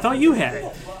had it. I thought you had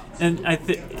it. And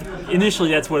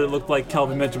initially that's what it looked like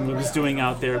Kelvin Benjamin was doing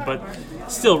out there, but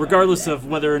still, regardless of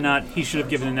whether or not he should have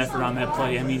given an effort on that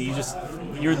play, I mean,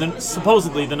 you're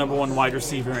supposedly the number 1 wide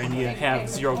receiver, and you have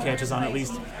 0 catches on at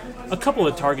least a couple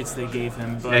of targets they gave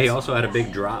him. But he also had a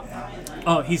big drop.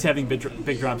 Oh, he's having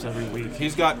big drops every week.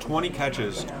 He's got 20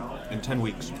 catches in 10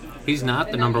 weeks. He's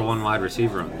not the number 1 wide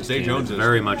receiver on this team. Zay Jones is.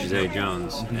 Very much Zay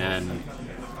Jones, and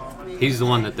he's the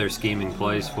one that they're scheming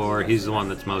plays for. He's the one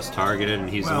that's most targeted, and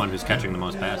he's the one who's catching the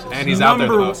most passes. And he's out there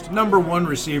the most. Number 1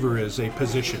 receiver is a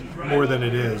position more than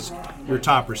it is your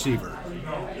top receiver.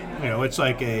 It's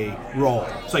like a role.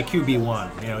 It's like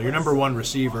QB1. Your number 1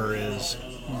 receiver is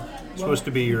supposed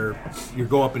to be your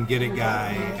go up and get it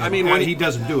guy. I mean, he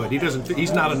doesn't do it.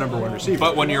 He's not a number 1 receiver.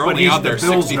 But when you're only out there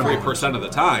 63% of the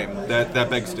time,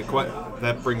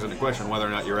 that brings into question whether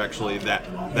or not you're actually that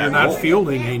You're not role.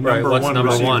 fielding a number 1 What's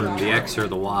number receiver. 1, the X or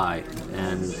the Y?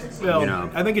 And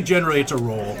I think it generates a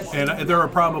role. And there are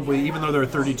probably, even though there are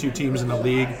 32 teams in the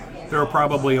league, there are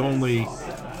probably only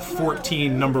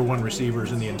 14 number 1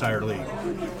 receivers in the entire league.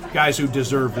 Guys who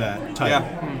deserve that title.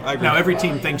 Yeah, I agree. Now, every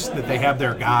team thinks that they have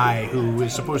their guy who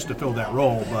is supposed to fill that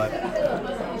role, but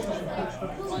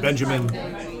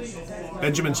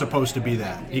Benjamin's supposed to be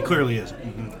that. He clearly isn't.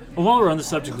 Mm-hmm. Well, while we're on the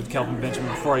subject of Kelvin Benjamin,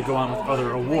 before I go on with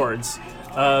other awards,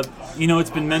 it's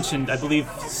been mentioned, I believe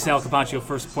Sal Capaccio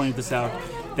first pointed this out,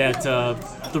 that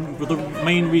the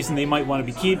main reason they might want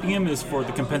to be keeping him is for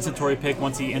the compensatory pick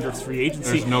once he enters free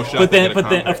agency. There's no shot but then, to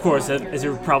get a of course, as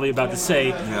you're probably about to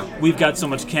say, we've got so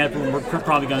much cap room, we're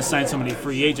probably going to sign so many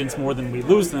free agents more than we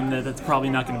lose them that that's probably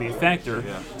not going to be a factor.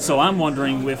 Yeah. So I'm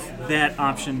wondering, with that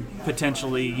option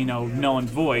potentially, null and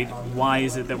void, why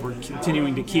is it that we're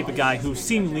continuing to keep a guy who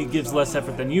seemingly gives less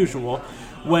effort than usual?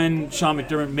 When Sean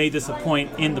McDermott made this a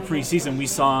point in the preseason, we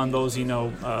saw on those,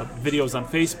 videos on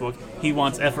Facebook, he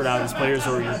wants effort out of his players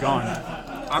or you're gone.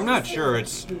 I'm not sure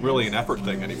it's really an effort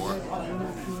thing anymore.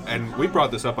 And we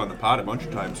brought this up on the pod a bunch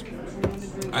of times.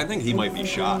 I think he might be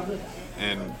shot.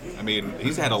 And, I mean,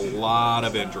 he's had a lot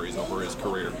of injuries over his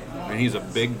career. And he's a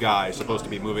big guy, supposed to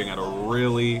be moving at a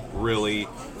really, really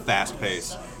fast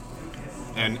pace.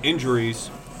 And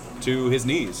injuries to his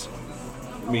knees.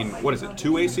 I mean, what is it,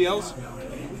 2 ACLs?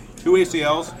 2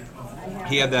 ACLs.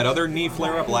 He had that other knee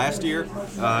flare-up last year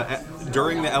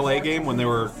during the LA game when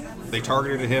they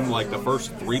targeted him like the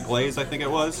first 3 plays, I think it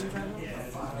was.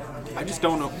 I just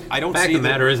don't know. I don't see. The fact of the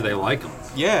matter is they like him.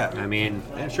 Yeah. I mean,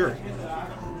 yeah, sure.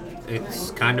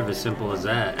 It's kind of as simple as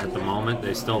that. At the moment,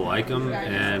 they still like him,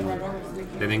 and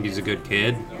they think he's a good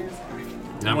kid.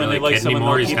 Not when really they a like kid someone,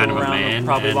 anymore. they'll He's keep kind him of a around man.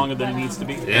 probably longer than he needs to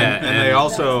be. Yeah, and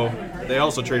they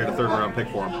also traded a 3rd-round pick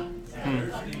for him.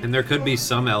 And there could be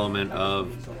some element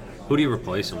of, who do you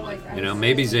replace him with?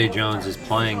 Maybe Zay Jones is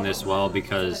playing this well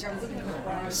because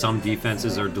some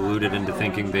defenses are deluded into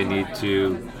thinking they need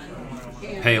to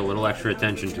pay a little extra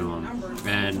attention to him.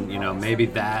 And, maybe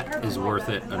that is worth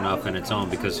it enough in its own,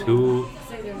 because who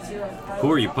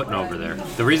are you putting over there?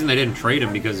 The reason they didn't trade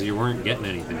him because you weren't getting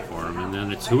anything for him. And then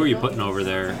it's who are you putting over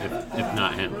there if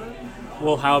not him?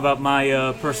 Well, how about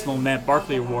my personal Matt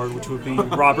Barkley award, which would be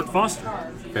Robert Foster?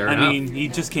 Fair enough. I mean, he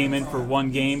just came in for one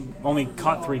game, only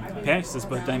caught 3 passes,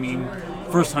 but I mean,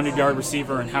 first 100-yard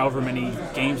receiver in however many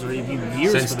games or even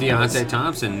years. Since for the Deontay Bills,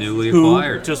 Thompson, newly who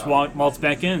acquired. just waltz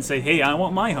back in and say, hey, I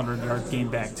want my 100-yard game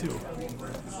back too.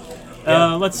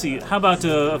 Let's see. How about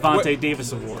Avante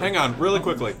Davis Award? Hang on, really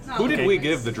quickly. Who did Okay. we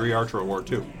give the Dree Archer Award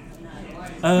to?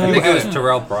 I think it was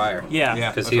Terrell Pryor. Yeah. Yeah.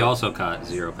 Because that's he right. also caught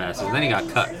 0 passes. And then he got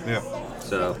cut. Yeah.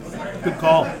 So, Good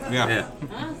call. Yeah.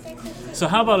 So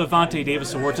how about Avante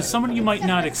Davis Award to someone you might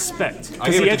not expect? I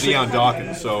gave he it to Deion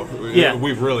Dawkins, so Yeah.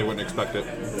 we really wouldn't expect it.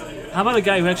 How about a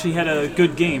guy who actually had a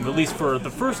good game, at least for the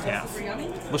first half?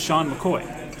 LaShawn McCoy.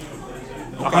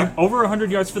 Okay. Over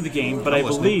 100 yards for the game, but I I'm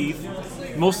listening.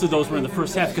 believe most of those were in the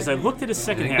first half because I looked at his I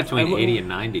second think half. between 80 and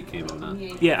 90 came in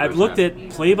the Yeah, I've first looked half. at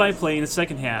play-by-play in the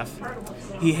second half.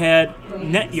 He had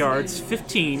net yards,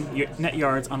 15 net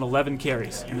yards on 11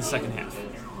 carries in the second half.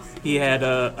 He had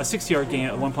a 6-yard gain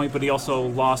at one point, but he also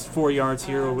lost 4 yards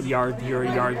here, a yard here,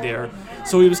 a yard there.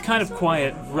 So he was kind of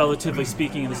quiet, relatively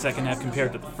speaking, in the second half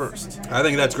compared to the first. I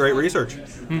think that's great research.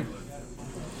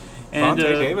 And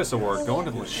Avante Davis Award going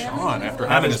to LaShawn after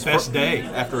having his best day.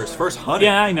 After his first 100.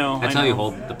 yeah, I know. That's I how you know.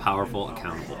 hold the powerful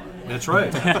accountable. That's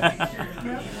right.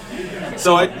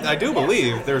 So I do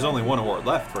believe there's only one award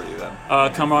left for you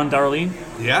then. Come on, Darlene.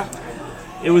 Yeah.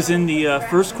 It was in the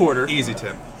first quarter. Easy,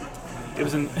 Tim. It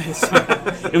was in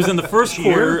it was in the first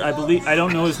quarter, I believe. I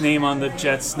don't know his name on the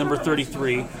Jets, number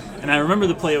 33. And I remember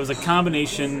the play. It was a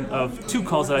combination of 2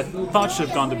 calls that I thought should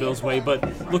have gone the Bills' way,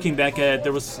 but looking back at it,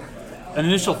 there was an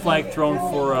initial flag thrown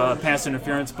for pass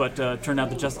interference, but turned out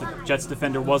the Jets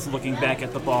defender was looking back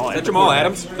at the ball. Is that Jamal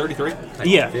Adams, 33?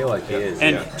 Yeah. I feel like he is.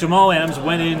 And Yeah. Jamal Adams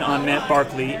went in on Matt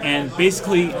Barkley, and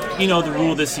basically, the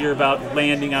rule this year about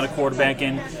landing on a quarterback,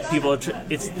 and people,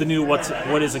 it's the new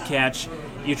what is a catch.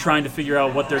 You're trying to figure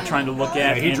out what they're trying to look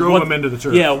at. Yeah, he and drove him into the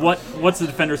turf. Yeah, what's the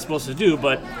defender supposed to do?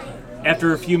 But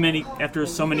after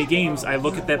so many games, I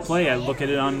look at that play, I look at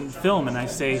it on film, and I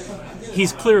say,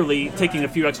 he's clearly taking a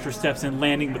few extra steps and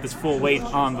landing with his full weight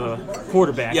on the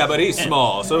quarterback. Yeah, but he's And-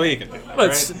 small, so he can do it.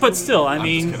 But still, I just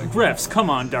mean, kidding. refs, come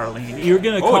on, Darlene. You're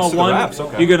gonna Oh, call it's to the one. refs,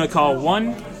 okay. You're gonna call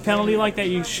one penalty like that.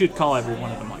 You should call every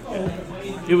one of them like that.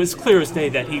 It was clear as day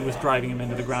that he was driving him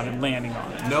into the ground and landing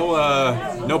on it.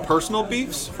 No personal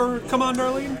beefs for Come On,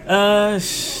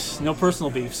 Darlene? No personal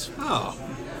beefs. Oh.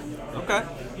 Okay.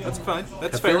 That's fine.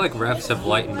 That's I fair. feel like refs have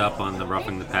lightened up on the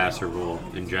roughing the passer rule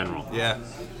in general Yeah.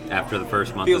 after the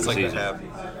first month Feels of the like season. they have.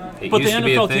 It But the used to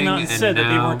be a NFL thing, came out and said that they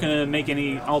now- weren't going to make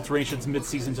any alterations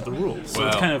mid-season to the rules. So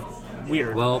it's Well. kind of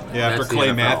weird. Well, Yeah, after that's the Clay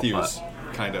NFL, Matthews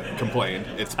kind of complained,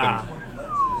 it's been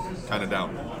kind of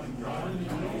down.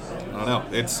 I don't know.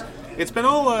 It's been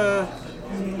all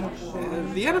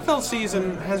the NFL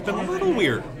season has been a little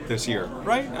weird this year,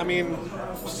 right? I mean,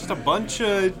 it's just a bunch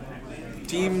of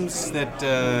teams that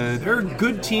There are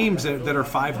good teams that are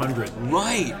 500.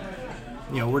 right.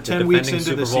 We're The 10 weeks defending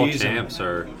into the Super Bowl season. champs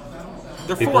are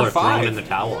They're people 4 are or throwing 5 in the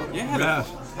towel. Yeah, Yeah.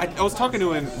 I was talking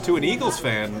to an Eagles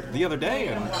fan the other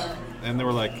day, and they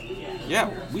were like, "Yeah,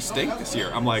 we stink this year."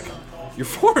 I'm like, "You're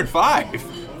 4 and 5.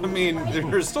 I mean,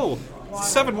 there's still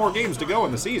 7 more games to go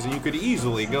in the season. You could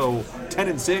easily go 10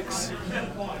 and 6,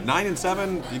 9 and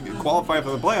 7. You could qualify for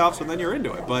the playoffs, and then you're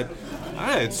into it." But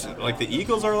it's like the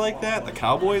Eagles are like that. The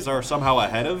Cowboys are somehow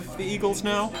ahead of the Eagles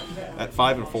now at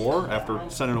 5 and 4 after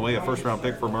sending away a first-round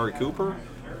pick for Amari Cooper.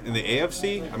 In the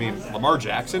AFC, I mean, Lamar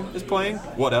Jackson is playing.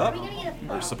 What up?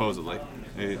 Or supposedly.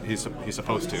 He's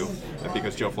supposed to,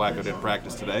 because Joe Flacco didn't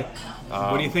practice today.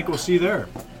 What do you think we'll see there?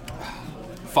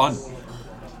 Fun.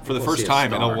 For the We'll first see a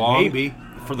time in a star. long Maybe.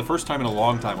 For the first time in a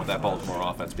long time with that Baltimore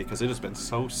offense, because it has been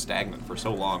so stagnant for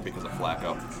so long because of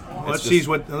Flacco. Let's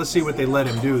It's see what they let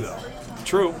him do, though.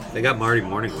 true. They got Marty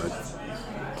Morningwood.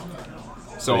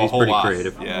 So he's a whole pretty lot.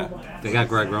 creative. Yeah. They got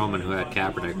Greg Roman, who had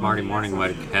Kaepernick. Marty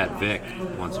Morningwood had Vic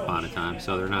once upon a time,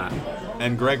 so they're not.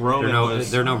 And Greg Roman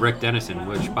was. They're no Rick Dennison.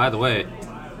 Which, by the way,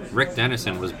 Rick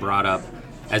Dennison was brought up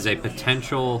as a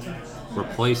potential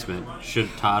replacement should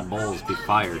Todd Bowles be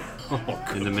fired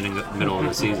in the middle of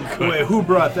the season. Wait, who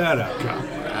brought that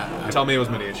up? Tell me it was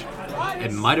Manish.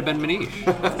 It might have been Manish.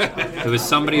 It was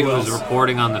somebody who was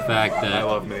reporting on the fact I that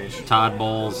love Manish. Todd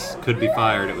Bowles could be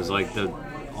fired. It was like the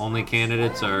only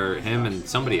candidates are him and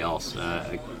somebody else.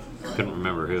 couldn't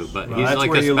remember who, but Well, he's that's like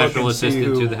where a you look special and see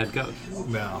assistant who- to the head coach.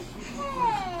 No.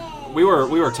 We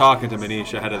were talking to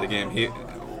Manish ahead of the game.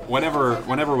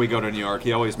 Whenever we go to New York,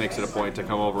 he always makes it a point to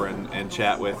come over and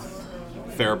chat with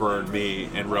Fairburn, me,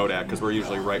 and Rodak, because we're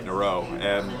usually right in a row.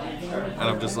 And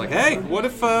I'm just like, hey, what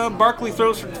if Barkley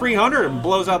throws for 300 and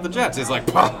blows out the Jets? He's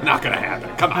like, not gonna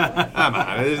happen. Come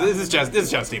on. This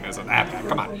Jets team isn't happening.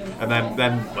 Come on. And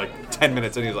then like 10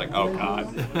 minutes in, he's like, oh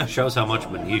god. Shows how much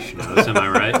Manish knows. Am I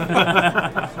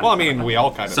right? Well, I mean, we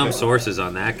all kind of Some sources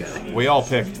on that guy. We all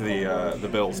picked the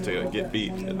Bills to get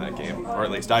beat in that game, or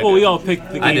at least I did. Well, we all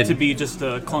picked the game did. to be just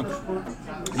a clunk.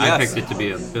 I picked it to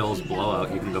be a Bills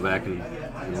blowout. You can go back and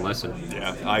listen.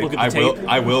 Yeah, Look at I the will. tape.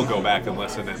 I will go back and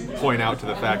listen and point out to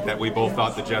the fact that we both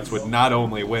thought the Jets would not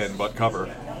only win but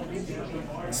cover.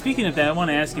 Speaking of that, I want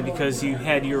to ask you because you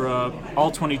had your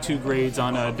all 22 grades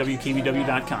on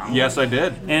WKBW.com. Yes, I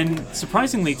did. And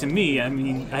surprisingly to me, I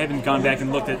mean, I haven't gone back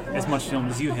and looked at as much film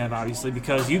as you have, obviously,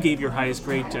 because you gave your highest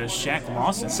grade to Shaq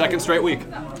Lawson. Second straight week.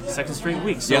 Second straight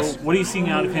week. So Yes. what are you seeing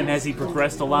out of him? Has he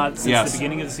progressed a lot since Yes. the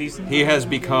beginning of the season? He has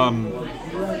become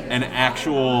an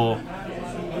actual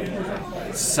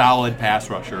solid pass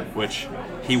rusher, which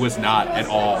he was not at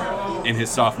all in his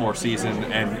sophomore season,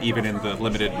 and even in the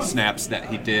limited snaps that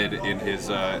he did in his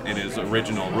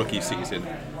original rookie season.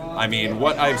 I mean,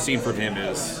 what I've seen from him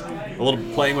is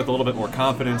playing with a little bit more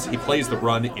confidence. He plays the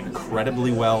run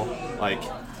incredibly well. Like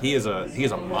he is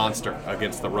a monster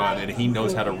against the run, and he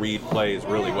knows how to read plays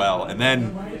really well. And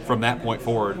then from that point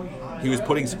forward, he was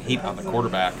putting some heat on the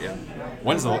quarterback.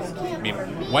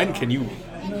 And when can you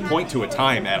point to a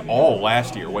time at all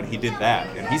last year when he did that?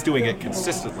 And he's doing it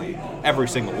consistently every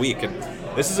single week. And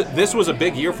this was a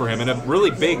big year for him, and a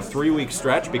really big 3-week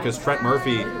stretch because Trent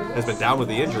Murphy has been down with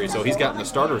the injury, so he's gotten the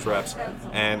starters reps,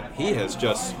 and he has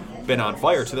just been on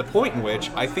fire to the point in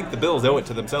which I think the Bills owe it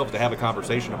to themselves to have a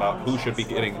conversation about who should be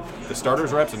getting the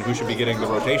starters reps and who should be getting the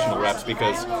rotational reps,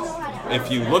 because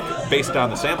if you look based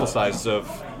on the sample sizes of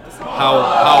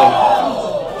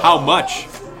how much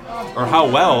or how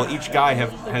well each guy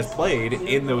has played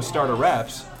in those starter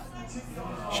reps,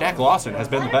 Shaq Lawson has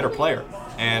been the better player.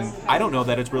 And I don't know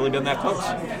that it's really been that close.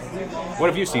 What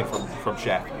have you seen from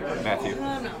Shaq, Matthew?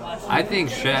 I think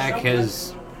Shaq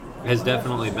has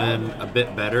definitely been a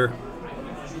bit better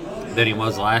than he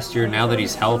was last year. Now that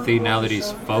he's healthy, now that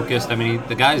he's focused. I mean,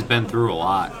 the guy's been through a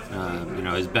lot.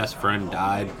 His best friend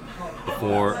died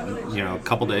before, a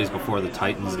couple days before the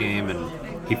Titans game,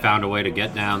 and he found a way to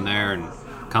get down there and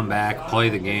come back, play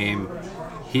the game.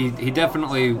 He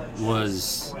definitely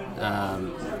was.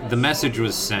 The message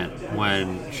was sent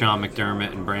when Sean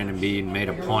McDermott and Brandon Beane made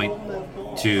a point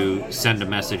to send a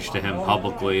message to him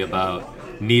publicly about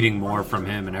needing more from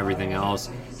him and everything else.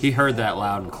 He heard that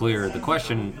loud and clear. The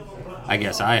question I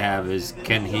guess I have is,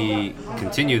 can he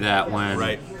continue that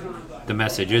when the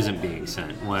message isn't being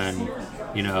sent? When,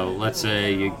 let's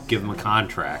say you give him a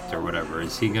contract or whatever,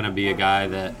 is he going to be a guy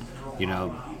that,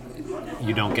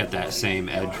 you don't get that same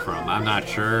edge from? I'm not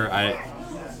sure.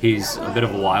 He's a bit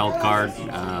of a wild card.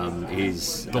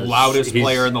 He's the loudest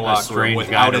player in the locker room,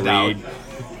 without a doubt.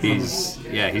 He's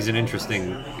an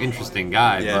interesting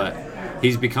guy, but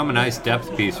he's become a nice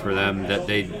depth piece for them that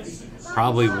they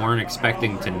probably weren't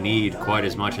expecting to need quite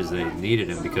as much as they needed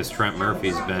him, because Trent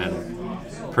Murphy's been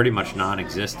pretty much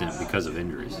non-existent because of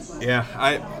injuries. Yeah,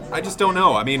 I just don't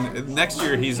know. I mean, next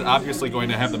year he's obviously going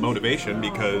to have the motivation,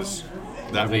 because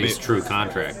that will be his true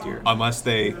contract year, unless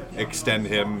they extend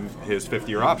him his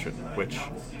 5th-year option, which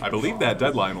I believe that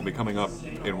deadline will be coming up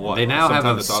in what? They now have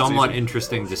a somewhat offseason?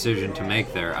 Interesting decision to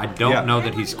make there. I don't know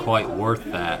that he's quite worth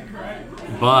that,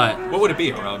 but what would it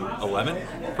be, around 11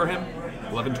 for him?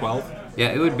 11, 12?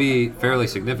 Yeah, it would be fairly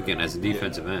significant as a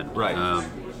defensive end, right?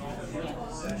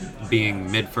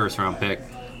 Being mid-first round pick.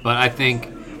 But I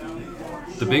think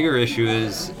the bigger issue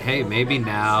is, hey, maybe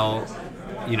now,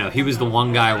 he was the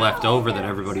one guy left over that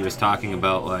everybody was talking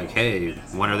about, like, hey,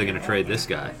 when are they going to trade this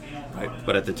guy? Right.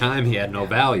 But at the time, he had no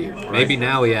value. Right. Maybe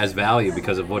now he has value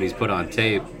because of what he's put on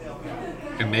tape,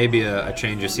 and maybe a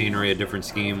change of scenery, a different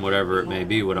scheme, whatever it may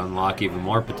be, would unlock even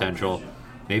more potential.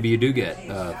 Maybe you do get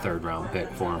a 3rd-round pick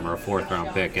for him or a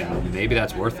 4th-round pick, and maybe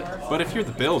that's worth it. But if you're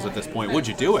the Bills at this point, would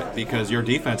you do it because your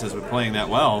defense has been playing that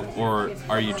well, or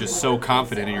are you just so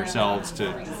confident in yourselves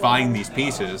to find these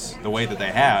pieces the way that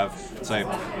they have, say,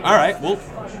 all right,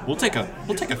 we'll take a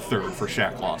 3rd for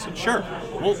Shaq Lawson. Sure,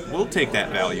 we'll take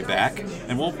that value back,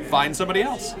 and we'll find somebody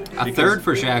else. A 3rd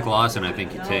for Shaq Lawson, I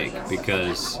think you take,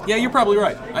 because you're probably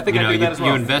right. I think I do that as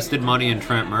well. You invested money in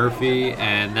Trent Murphy,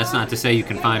 and that's not to say you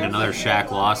can find another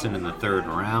Shaq Lawson in the 3rd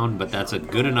round, but that's a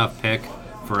good enough pick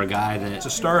for a guy that it's a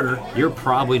starter. You're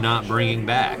probably not bringing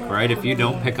back, right? If you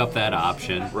don't pick up that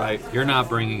option, right, you're not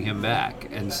bringing him back.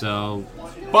 And so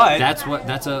but that's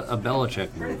a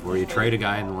Belichick move, where you trade a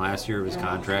guy in the last year of his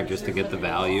contract just to get the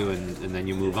value, and then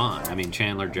you move on. I mean,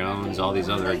 Chandler Jones, all these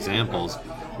other examples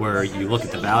where you look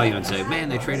at the value and say, man,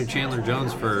 they traded Chandler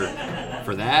Jones for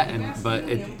that, but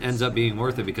it ends up being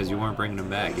worth it because you weren't bringing him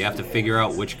back. You have to figure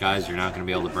out which guys you're not going to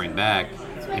be able to bring back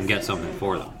and get something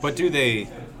for them. But do they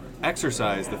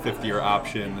exercise the fifth-year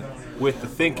option with the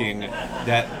thinking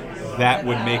that that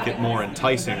would make it more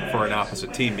enticing for an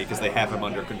opposite team because they have him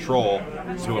under control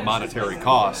to a monetary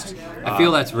cost? I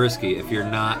feel that's risky if you're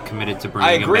not committed to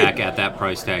bringing him back at that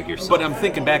price tag yourself. But I'm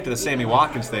thinking back to the Sammy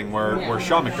Watkins thing where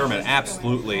Sean McDermott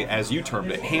absolutely, as you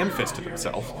termed it, ham-fisted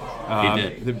himself. He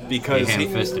did. Because he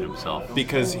ham-fisted himself.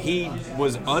 Because he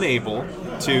was unable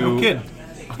to... No kidding.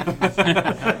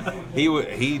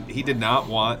 He did not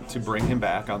want to bring him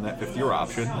back on that fifth-year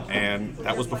option, and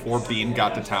that was before Bean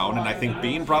got to town, and I think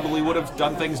Bean probably would have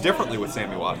done things differently with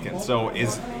Sammy Watkins. So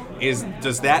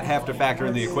does that have to factor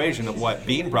in the equation of what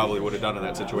Bean probably would have done in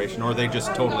that situation, or are they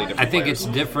just totally different I think players?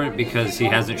 It's different because he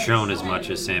hasn't shown as much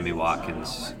as Sammy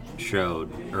Watkins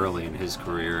showed early in his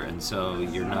career, and so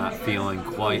you're not feeling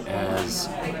quite as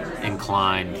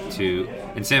inclined to.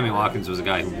 And Sammy Watkins was a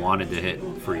guy who wanted to hit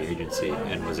free agency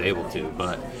and was able to.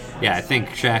 But yeah, I think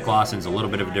Shaq Lawson's a little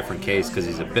bit of a different case because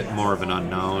he's a bit more of an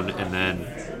unknown, and then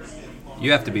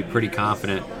you have to be pretty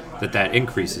confident that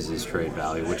increases his trade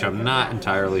value, which I'm not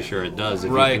entirely sure it does.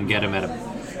 If you can get him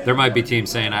there might be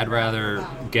teams saying, I'd rather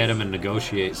get him and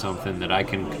negotiate something that I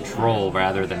can control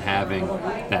rather than having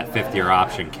that fifth-year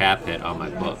option cap hit on my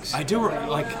books. I do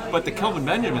but the Kelvin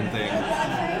Benjamin thing,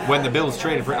 when the Bills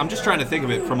traded for, I'm just trying to think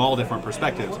of it from all different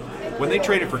perspectives. When they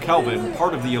traded for Kelvin,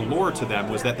 part of the allure to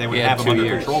them was that they would have him under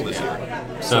control this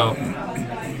year. So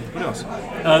who knows?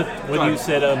 When you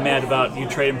said, Matt, about you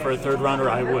trade him for a third rounder,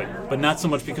 I would. But not so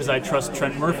much because I trust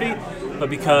Trent Murphy,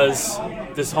 but because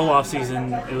this whole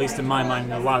offseason, at least in my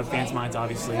mind, and a lot of fans' minds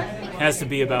obviously, has to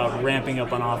be about ramping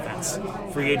up on offense,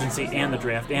 free agency and the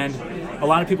draft. And a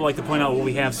lot of people like to point out, well,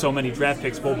 we have so many draft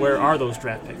picks. Well, where are those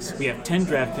draft picks? We have 10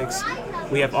 draft picks.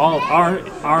 We have all of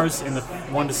ours in the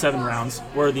 1 to 7 rounds.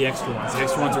 Where are the extra ones? The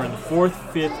extra ones are in the 4th,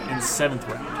 5th, and 7th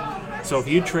round. So if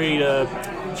you trade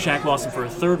Shaq Lawson for a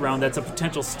third round, that's a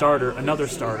potential starter, another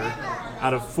starter,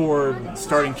 out of 4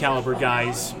 starting caliber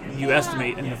guys you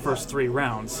estimate in the first 3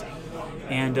 rounds.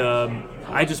 And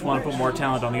I just want to put more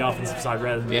talent on the offensive side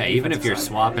rather than the defensive even if you're side.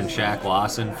 swapping Shaq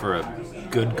Lawson for a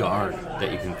good guard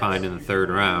that you can find in the third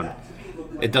round,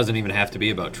 it doesn't even have to be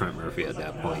about Trent Murphy at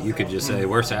that point. You could just say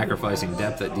we're sacrificing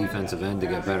depth at defensive end to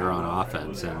get better on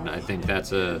offense, and I think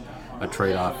that's a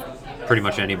trade-off pretty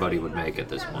much anybody would make at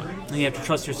this point. And you have to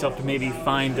trust yourself to maybe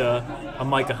find a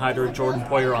Micah Hyde or a Jordan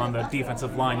Poyer on the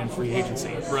defensive line in free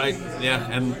agency. Right, yeah,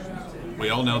 and we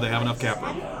all know they have enough cap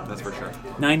room. That's for sure.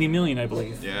 $90 million, I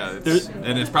believe. Yeah,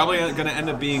 and it's probably going to end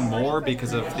up being more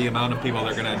because of the amount of people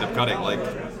they're going to end up cutting. Like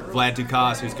Vlad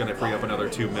Dukas, who's going to free up another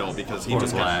 $2 million because he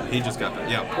just got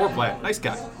poor Vlad, nice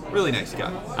guy, really nice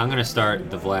guy. I'm going to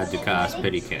start the Vlad Dukas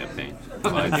pity campaign,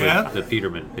 the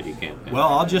Peterman pity campaign. Well,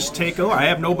 I'll just take over. I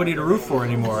have nobody to root for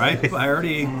anymore. I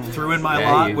already threw in my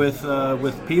lot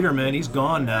with Peterman. He's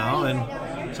gone now,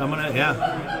 and so I'm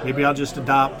gonna maybe I'll just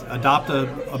adopt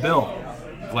a bill.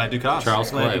 Vlad Dukas. Charles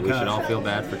Clay. We should all feel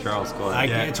bad for Charles Clay.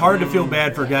 It's hard to feel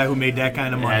bad for a guy who made that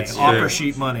kind of money. Offer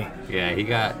sheet money. Yeah, he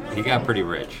got pretty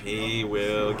rich. He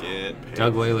will get paid.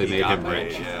 Doug Whaley made him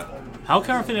rich. Yeah. How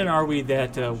confident are we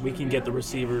that we can get the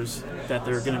receivers that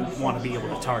they're going to want to be able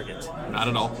to target? Not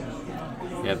at all.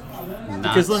 Yeah,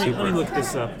 because let me look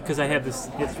this up because I have this.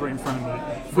 It's right in front of me.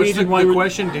 What's the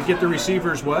question? To get the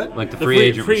receivers, what? Like the free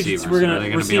agent receivers. We're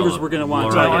going to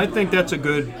want. Well, I think that's a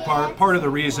good part of the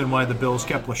reason why the Bills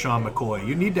kept LaShawn McCoy.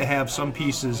 You need to have some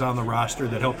pieces on the roster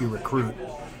that help you recruit.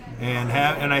 And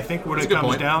I think what it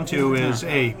comes down to is,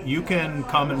 you can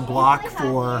come and block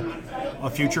for a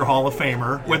future Hall of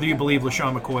Famer, whether you believe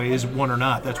LaShawn McCoy is one or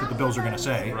not. That's what the Bills are going to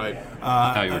say. Right.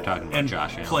 I thought you were talking about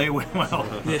Josh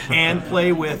Allen. And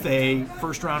play with a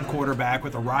first-round quarterback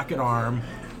with a rocket arm.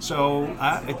 So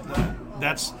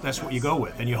that's what you go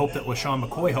with, and you hope that LaShawn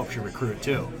McCoy helps you recruit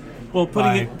too. Well,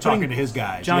 talking to his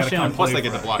guys. Josh Allen, plus they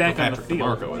get to block back for on the Patrick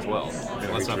field DeMarco as well. I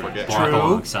mean, let's not forget. Block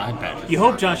alongside Patrick. You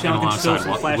hope Josh Allen can show some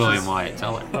William flashes Wyatt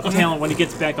Teller of talent when he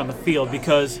gets back on the field,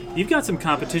 because you've got some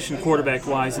competition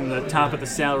quarterback-wise in the top of the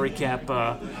salary cap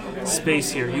space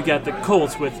here. You got the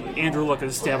Colts with Andrew Luck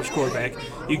as established quarterback.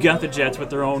 You got the Jets with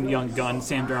their own young gun,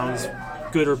 Sam Darnold,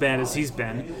 as good or bad as he's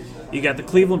been. You got the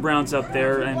Cleveland Browns up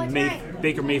there, and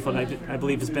Baker Mayfield, I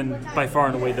believe, has been by far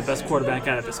and away the best quarterback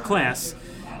out of this class.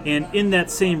 And in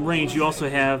that same range, you also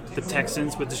have the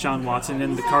Texans with Deshaun Watson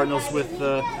and the Cardinals with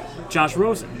Josh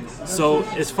Rosen. So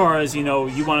as far as, you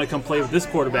want to come play with this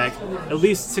quarterback, at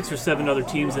least 6 or 7 other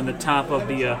teams in the top of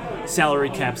the salary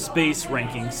cap space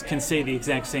rankings can say the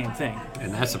exact same thing.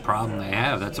 And that's the problem they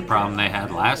have. That's the problem they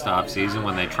had last offseason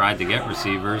when they tried to get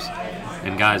receivers,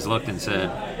 and guys looked and said,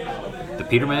 the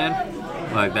Peterman?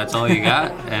 Like, that's all you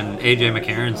got? And A.J.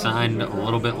 McCarron signed a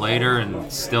little bit later,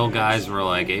 and still guys were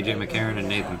like, A.J. McCarron and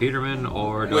Nathan Peterman,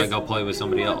 or do I go play with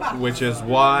somebody else? Which is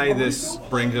why this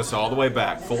brings us all the way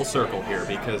back, full circle here,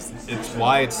 because it's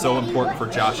why it's so important for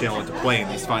Josh Allen to play in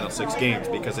these final 6 games,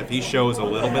 because if he shows a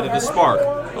little bit of a spark,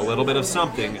 a little bit of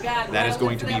something, that is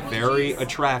going to be very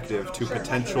attractive to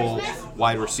potential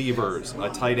wide receivers, a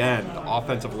tight end,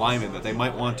 offensive lineman that they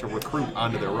might want to recruit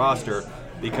onto their roster,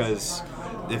 because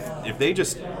if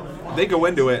they go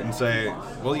into it and say,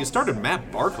 well, you started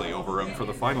Matt Barkley over him for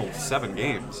the final 7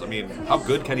 games. I mean, how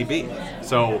good can he be?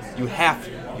 So you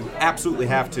absolutely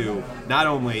have to not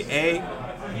only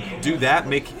do that,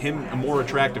 make him a more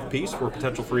attractive piece for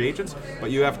potential free agents,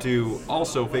 but you have to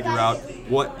also figure out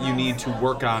what you need to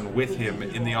work on with him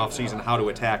in the offseason, how to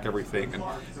attack everything,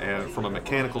 and from a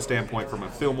mechanical standpoint, from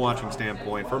a film watching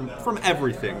standpoint, from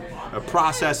everything.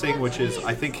 Processing, which is,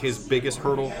 I think, his biggest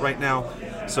hurdle right now.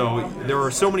 So there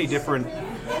are so many different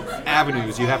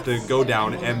avenues you have to go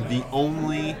down, and the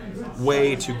only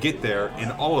way to get there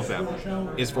in all of them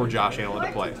is for Josh Allen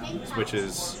to play, which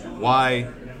is why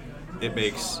it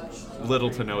makes little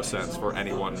to no sense for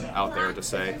anyone out there to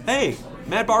say, hey,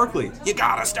 Matt Barkley, you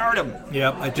gotta start him.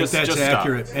 Yep, I think that's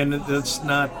accurate. Stop. And let's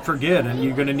not forget, and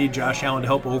you're going to need Josh Allen to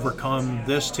help overcome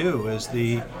this too, is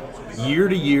the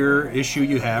year-to-year issue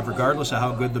you have, regardless of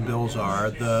how good the Bills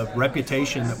are, the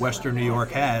reputation that Western New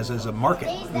York has as a market.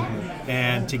 Mm-hmm.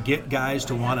 And to get guys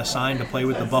to want to sign to play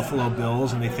with the Buffalo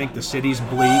Bills, and they think the city's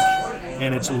bleak,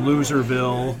 and it's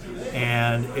Loserville,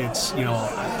 and it's,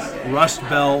 Rust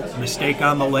Belt, mistake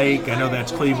on the lake. I know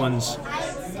that's Cleveland's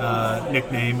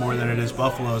nickname more than it is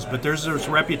Buffalo's, but there's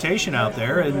a reputation out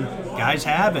there, and guys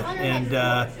have it, and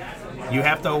you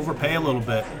have to overpay a little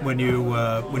bit when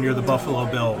you're the Buffalo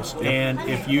Bills. Yep. And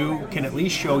if you can at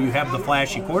least show you have the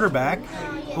flashy quarterback,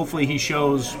 hopefully he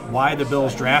shows why the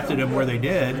Bills drafted him where they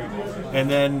did, and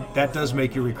then that does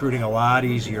make your recruiting a lot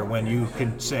easier when you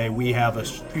can say we have a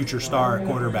future star at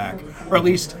quarterback, or at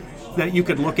least that you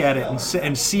could look at it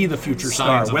and see the future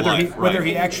star, whether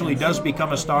he actually does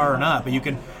become a star or not. But you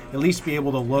can at least be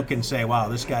able to look and say, wow,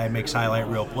 this guy makes highlight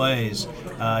reel plays.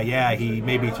 He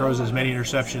maybe throws as many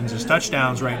interceptions as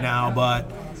touchdowns right now, but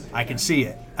I can see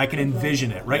it. I can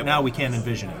envision it. Right now we can't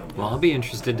envision it. Well, I'll be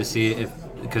interested to see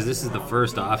because this is the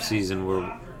first offseason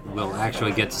where we'll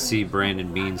actually get to see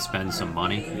Brandon Beane spend some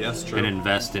money and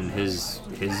invest in his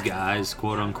guys,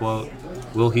 quote unquote.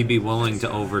 Will he be willing to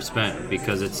overspend?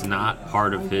 Because it's not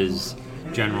part of his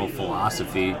general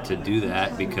philosophy to do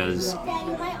that, because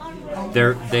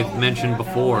they've mentioned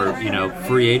before,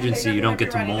 free agency, you don't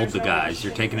get to mold the guys.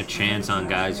 You're taking a chance on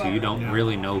guys who you don't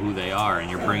really know who they are, and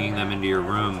you're bringing them into your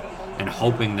room and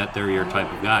hoping that they're your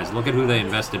type of guys. Look at who they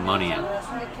invested money in.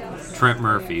 Trent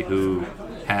Murphy, who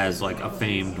has like a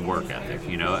famed work ethic.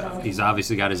 He's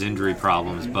obviously got his injury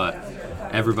problems, but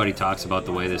everybody talks about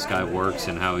the way this guy works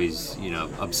and how he's,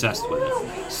 obsessed with it.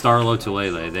 Starlo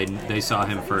Tulele, they saw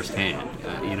him firsthand.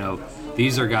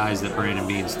 These are guys that Brandon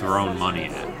Beane's thrown money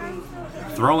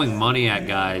at. Throwing money at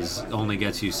guys only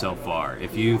gets you so far.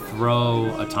 If you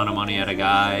throw a ton of money at a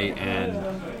guy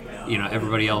and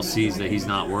everybody else sees that he's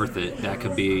not worth it, that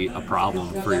could be a problem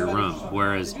for your room.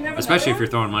 Whereas, especially if you're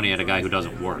throwing money at a guy who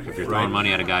doesn't work, if you're throwing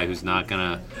money at a guy who's not going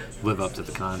to live up to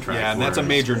the contract. Yeah, and that's a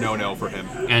major no-no for him.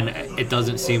 And it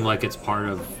doesn't seem like it's part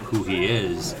of who he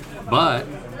is. But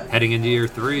heading into year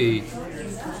 3,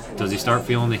 does he start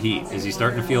feeling the heat? Is he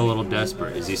starting to feel a little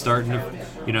desperate? Is he starting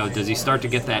to, does he start to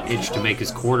get that itch to make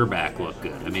his quarterback look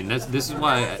good? I mean, this is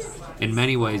why... In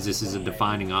many ways, this is a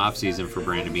defining offseason for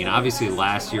Brandon Beane. Obviously,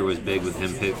 last year was big with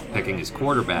him picking his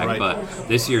quarterback, but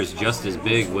this year is just as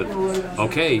big with,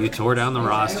 okay, you tore down the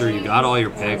roster, you got all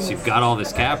your picks, you've got all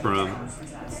this cap room,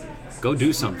 go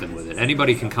do something with it.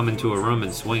 Anybody can come into a room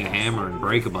and swing a hammer and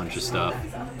break a bunch of stuff.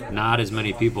 Not as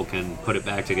many people can put it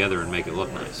back together and make it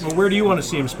look nice. Well, where do you want to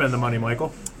see him spend the money,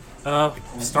 Michael?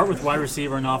 Start with wide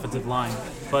receiver and offensive line.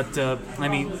 But,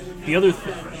 the other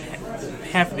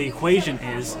half of the equation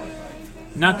is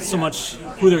not so much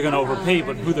who they're going to overpay,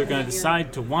 but who they're going to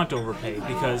decide to want to overpay.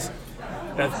 Because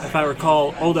if I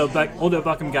recall, Odell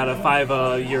Beckham got a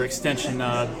 5-year extension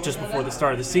just before the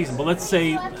start of the season. But let's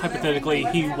say, hypothetically,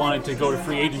 he wanted to go to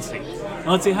free agency.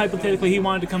 And let's say hypothetically he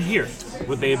wanted to come here.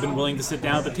 Would they have been willing to sit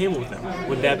down at the table with him?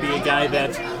 Would that be a guy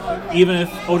that, even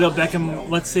if Odell Beckham,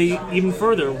 let's say even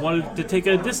further, wanted to take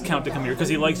a discount to come here because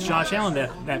he likes Josh Allen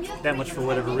that much for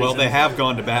whatever reason? Well, they have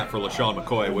gone to bat for LaShawn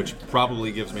McCoy, which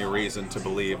probably gives me reason to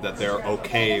believe that they're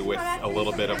okay with a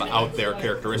little bit of out there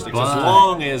characteristics as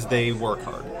long as they work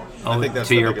hard. I think that's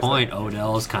to your point,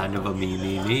 Odell is kind of a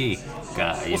me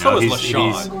guy. You so know, is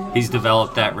LaShawn. he's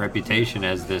developed that reputation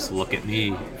as this look at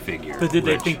me figure. But did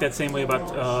they think that same way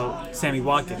about Sammy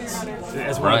Watkins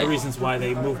as one of the reasons why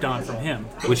they moved on from him?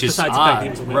 Which is besides odd, the fact that he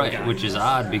was a winning guy. Which is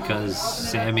odd because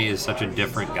Sammy is such a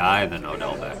different guy than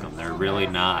Odell Beckham. They're really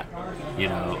not. You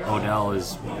know, Odell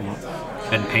has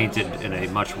been painted in a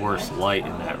much worse light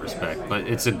in that respect. But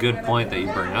it's a good point that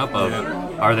you bring up of,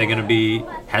 are they going to be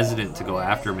hesitant to go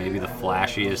after maybe the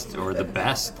flashiest or the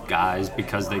best guys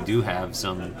because they do have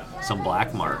some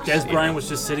black marks? Des Bryant was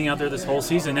just sitting out there this whole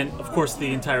season, and of course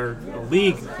the entire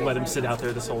league let him sit out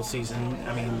there this whole season.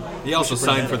 I mean, he also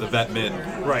signed for the vet min.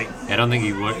 Right. I don't think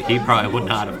he would. He probably would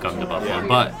not have come to Buffalo.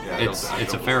 But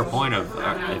it's a fair point of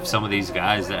if some of these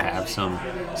guys that have some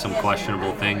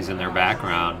questionable things in their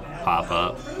background pop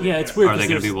up. Yeah, it's weird. Are they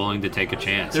going to be willing to take a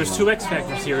chance? There's two X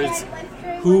factors here. It's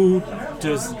who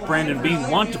does Brandon Beane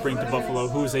want to bring to Buffalo,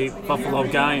 who's a Buffalo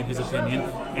guy in his opinion,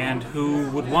 and who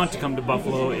would want to come to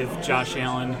Buffalo if Josh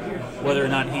Allen, whether or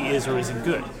not he is or isn't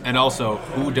good. And also,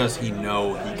 who does he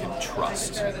know he can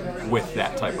trust with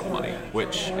that type of money,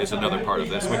 which is another part of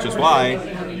this, which is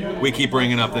why we keep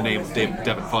bringing up the name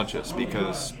Devin Funchess,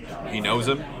 because he knows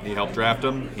him, he helped draft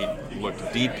him, he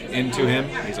looked deep into him,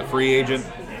 he's a free agent.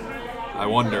 I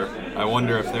wonder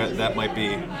if that might be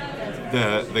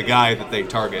the guy that they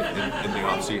target in the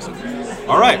offseason.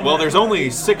 All right, well, there's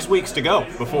only 6 weeks to go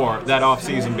before that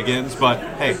offseason begins, but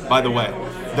hey, by the way,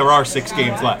 there are 6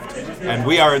 games left, and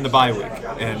we are in the bye week,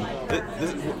 and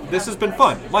this has been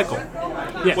fun. Michael,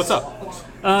 yes. What's up?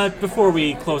 Before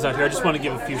we close out here, I just want to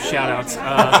give a few shout-outs.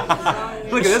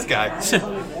 Look at this guy.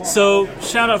 So,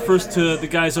 shout-out first to the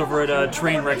guys over at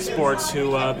Trainwreck Sports,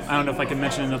 who, I don't know if I can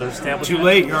mention another establishment. Too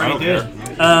late, you already did.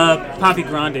 Papi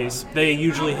Grandes. They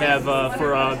usually have,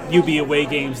 for UB away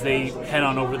games, they head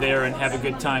on over there and have a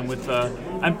good time with...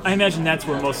 I imagine that's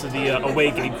where most of the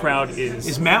away game crowd is.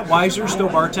 Is Matt Weiser still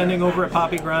bartending over at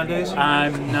Papi Grandes?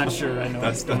 I'm not sure. I know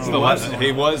that's the last.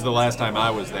 He was the last time I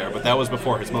was there, but that was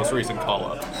before his most recent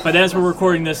call-up. But as we're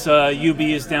recording this, UB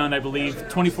is down, I believe,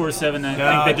 24-7.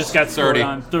 I think they just got scored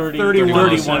on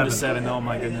 31-7. Oh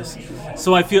my goodness!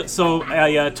 So I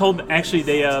told. Actually,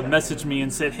 they messaged me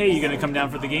and said, "Hey, you going to come down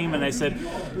for the game?" And I said,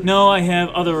 "No, I have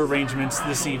other arrangements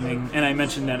this evening." And I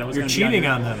mentioned that I was. You're cheating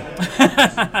on them.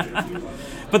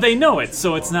 But they know it,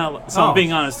 so it's not. So I'm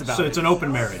being honest about it. So it's an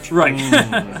open marriage, right?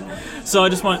 So I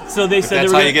just want. So they said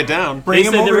that's how you get down. Bring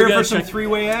them over here for some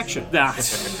three-way action.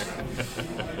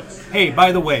 Hey,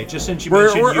 by the way, just since you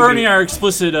mentioned we're earning our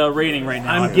explicit rating right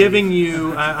now. I'm giving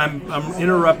you. I'm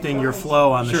interrupting your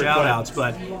flow on the shout-outs,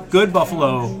 but good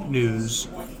Buffalo news.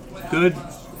 Good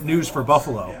news for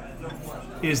Buffalo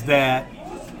is that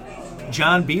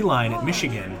John Beilein at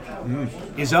Michigan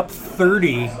is up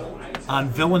 30 on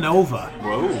Villanova.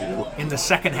 Whoa. In the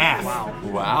second half.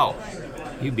 Wow.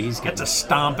 That's a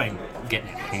stomping. Getting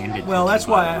handed. Well, that's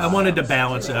why I wanted to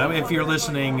balance it. I mean, if you're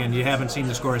listening and you haven't seen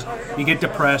the scores, you get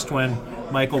depressed when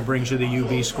Michael brings you the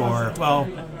UB score. Well,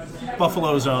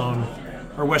 Buffalo's own,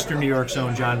 or Western New York's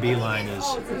own John Beilein is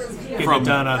getting it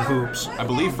done on hoops. I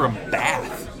believe from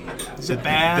Bath. Is it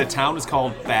Bath? The town is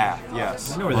called Bath,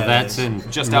 yes. I know where that's is.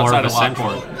 in just more outside of of central.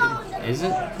 Lockport. Is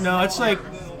it? No, it's like...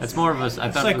 It's more of a... It's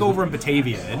like over in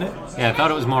Batavia, isn't it? Yeah, I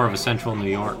thought it was more of a central New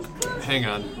York. Hang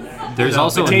on. There's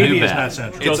also Batavia a new is Bath. not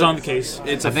central. Goes on the case.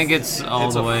 I think it's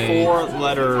all the way... It's a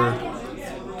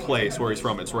 4-letter place where he's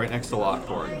from. It's right next to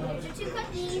Lockport.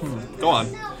 Go on.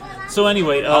 So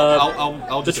anyway,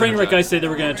 I'll the Trainwreck guys said they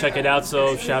were going to check it out,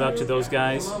 so shout out to those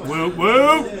guys. Woo,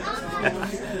 woo!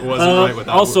 It wasn't right with that.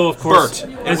 Also, of course...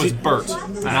 Burt. It was Burt.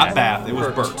 Not Bath. It was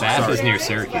Burt. Bath Sorry. is near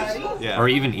Syracuse. Yeah. Or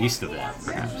even east of that,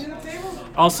 perhaps.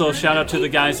 Also, shout out to the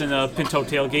guys in Pinto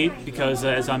Tailgate, because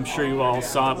as I'm sure you all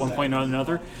saw at one point or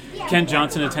another, Ken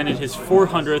Johnson attended his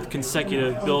 400th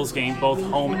consecutive Bills game, both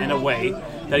home and away,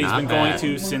 that he's been going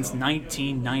to since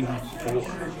 1994.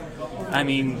 I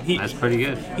mean, that's pretty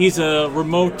good. He's a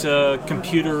remote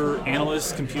computer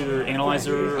analyst, computer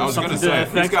analyzer, or something to that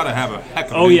effect. He's got to have a heck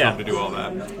of an income to do all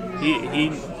that.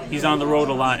 He's on the road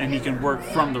a lot, and he can work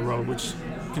from the road, which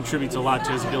contributes a lot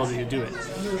to his ability to do it.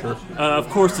 Sure. Of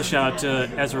course, a shout out to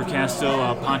Ezra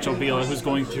Casto, Pancho Villa, who's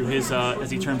going through his,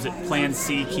 as he terms it, Plan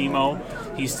C chemo.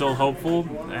 he's still hopeful,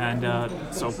 and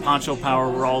so Poncho Power,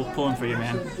 we're all pulling for you,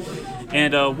 man.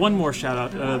 And one more shout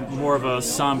out, more of a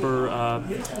somber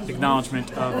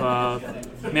acknowledgement of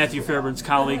Matthew Fairburn's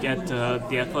colleague at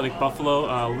the Athletic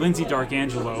Buffalo, Lindsay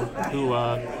D'Arcangelo, who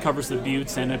covers the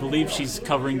Buttes, and I believe she's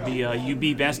covering the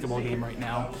UB basketball game right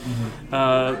now.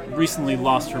 Recently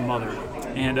lost her mother,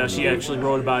 and she actually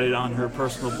wrote about it on her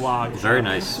personal blog. Very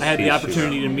nice. I had the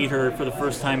opportunity to meet her for the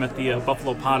first time at the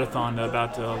Buffalo Podathon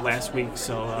about last week.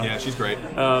 So yeah, she's great.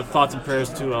 Thoughts and prayers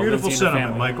to beautiful Lindsay and her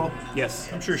sentiment, family. Michael.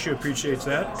 Yes, I'm sure she appreciates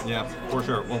that. Yeah, for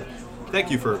sure. Well, thank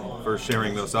you for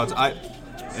sharing those thoughts.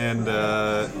 And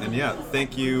yeah,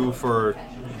 thank you for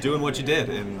doing what you did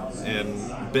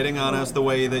and bidding on us the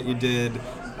way that you did.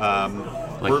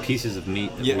 Like pieces of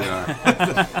meat that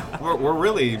we are. we're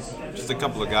really just a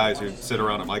couple of guys who sit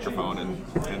around a microphone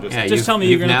and just just tell me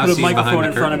you're going to put a microphone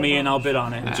in front of me and I'll bid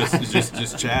on it.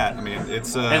 just chat. I mean,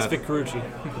 it's that's Vic Carucci.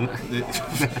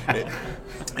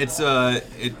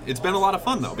 It's been a lot of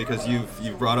fun though, because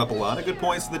you've brought up a lot of good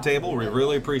points to the table. We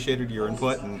really appreciated your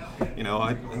input, and you know,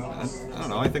 I don't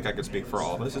know, I think I could speak for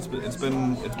all of us. It's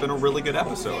been a really good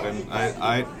episode, and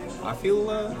I feel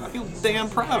damn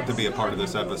proud to be a part of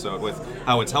this episode with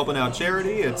how it's helping out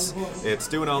charity. It's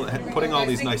putting all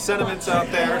these nice sentiments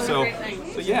out there. So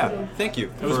yeah, thank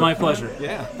you. It was my pleasure.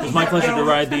 Yeah, it was my pleasure to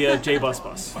ride the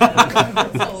J-Bus.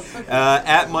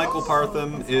 At Michael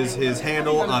Partham is his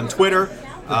handle on Twitter.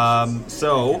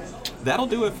 So that'll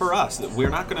do it for us. We're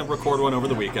not going to record one over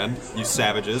the weekend, you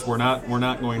savages. We're not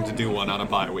going to do one on a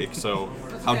bye week. So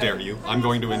how dare you? I'm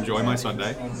going to enjoy my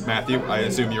Sunday. Matthew, I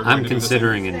assume you're going to do the same. I'm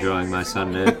considering enjoying my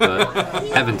Sunday, but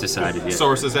haven't decided yet.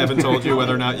 Sources haven't told you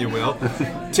whether or not you will.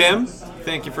 Tim,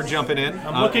 thank you for jumping in.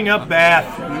 I'm looking up bath.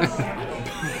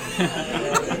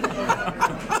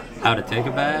 How to take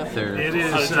a bath, or it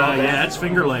is. Yeah, it's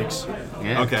Finger Lakes.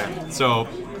 Yeah. Okay, so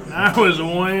I was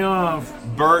way off.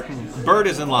 Bert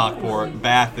is in Lockport.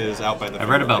 Bath is out by the. I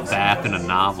read about Bath in a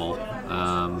novel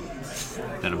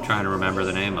that I'm trying to remember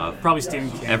the name of. Probably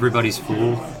Stephen King. Everybody's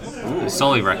Fool.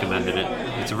 Sully recommended it.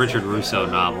 It's a Richard Russo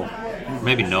novel.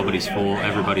 Maybe Nobody's Fool,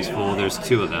 Everybody's Fool. There's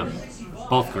two of them.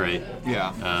 Both great.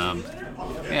 Yeah.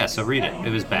 Yeah, so read it. It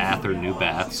was Bath or New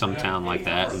Bath, some town like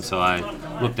that. And so I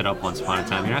looked it up once upon a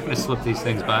time. You're not going to slip these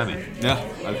things by me.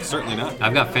 Yeah, certainly not.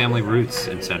 I've got family roots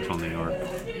in central New York.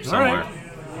 Somewhere. Right.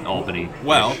 Albany.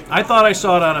 Well, I thought I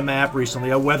saw it on a map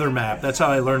recently, a weather map. That's how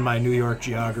I learned my New York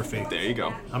geography. There you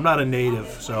go. I'm not a native,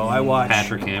 so I watch.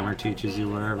 Patrick Hammer teaches you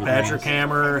where everything Patrick is.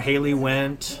 Hammer, Haley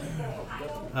Went,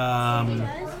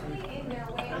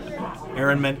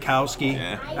 Aaron Mentkowski.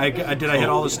 Yeah. I hit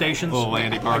all the stations? Little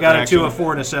Andy Park I got a 2, action. a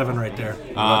 4, and a 7 right there.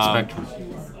 What spectrum?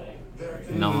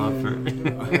 No love for.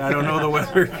 I don't know the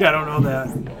weather. I don't know that.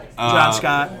 John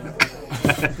Scott.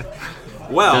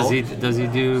 Well, Does he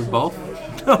do both?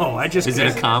 No, I just. Is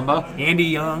it a combo? Andy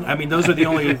Young. I mean, those are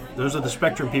the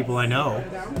Spectrum people I know.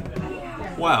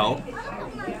 well,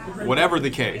 whatever the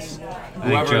case, I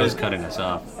think Joe's cutting us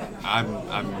off.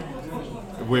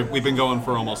 We've been going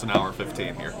for almost an hour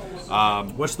 15 here.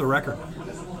 What's the record?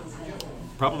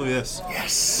 Probably this.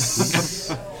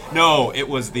 Yes. No, it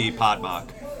was the Podmock.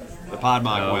 The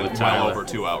Podmock went with well Tyler. over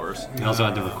 2 hours. We also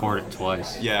had to record it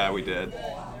twice. Yeah, we did.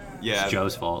 Yeah, It's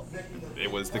Joe's fault.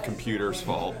 it was the computer's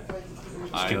fault.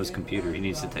 It's Joe's computer. He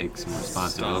needs to take some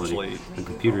responsibility. Staunchly. The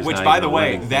computer's Which, not by even the a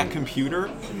way, living that thing. computer,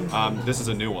 this is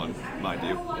a new one, mind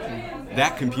you.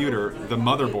 That computer, the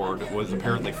motherboard was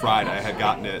apparently fried. I had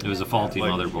gotten it. It was a faulty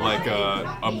motherboard. Like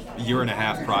a year and a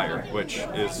half prior, which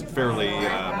is fairly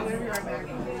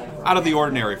out of the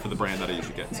ordinary for the brand that I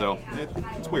usually get. So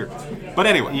it's weird. But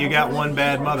anyway, You got one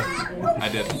bad mother. I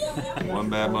did. One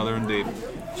bad mother indeed.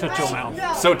 Shut your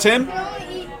mouth. So Tim,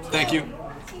 thank you.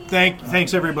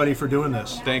 Thanks everybody for doing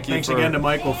this. Thank you Thanks for- again to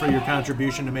Michael for your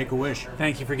contribution to Make-A-Wish.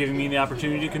 Thank you for giving me the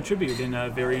opportunity to contribute in a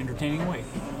very entertaining way.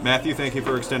 Matthew, thank you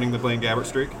for extending the Blaine Gabbert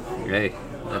streak. Hey,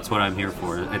 that's what I'm here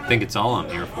for. I think it's all I'm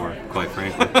here for, quite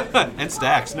frankly. And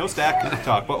Stacks. No Stack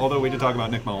talk, but although we did talk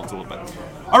about Nick Mullins a little bit.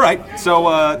 All right,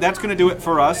 so that's going to do it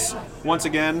for us. Once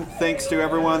again, thanks to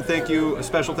everyone. Thank you, a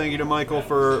special thank you to Michael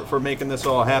for making this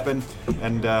all happen.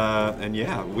 And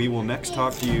yeah, we will next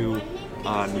talk to you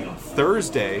on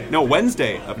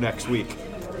Wednesday of next week.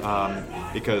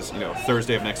 Because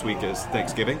Thursday of next week is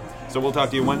Thanksgiving. So we'll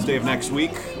talk to you Wednesday of next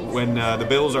week when the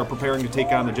Bills are preparing to take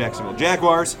on the Jacksonville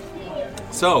Jaguars.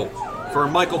 So, for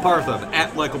Michael Partham,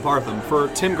 at Michael Partham, for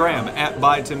Tim Graham, at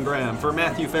Bye Tim Graham, for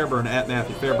Matthew Fairburn, at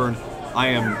Matthew Fairburn, I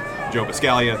am Joe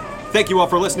Biscaglia. Thank you all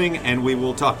for listening, and we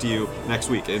will talk to you next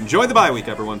week. Enjoy the bye week,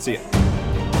 everyone. See ya.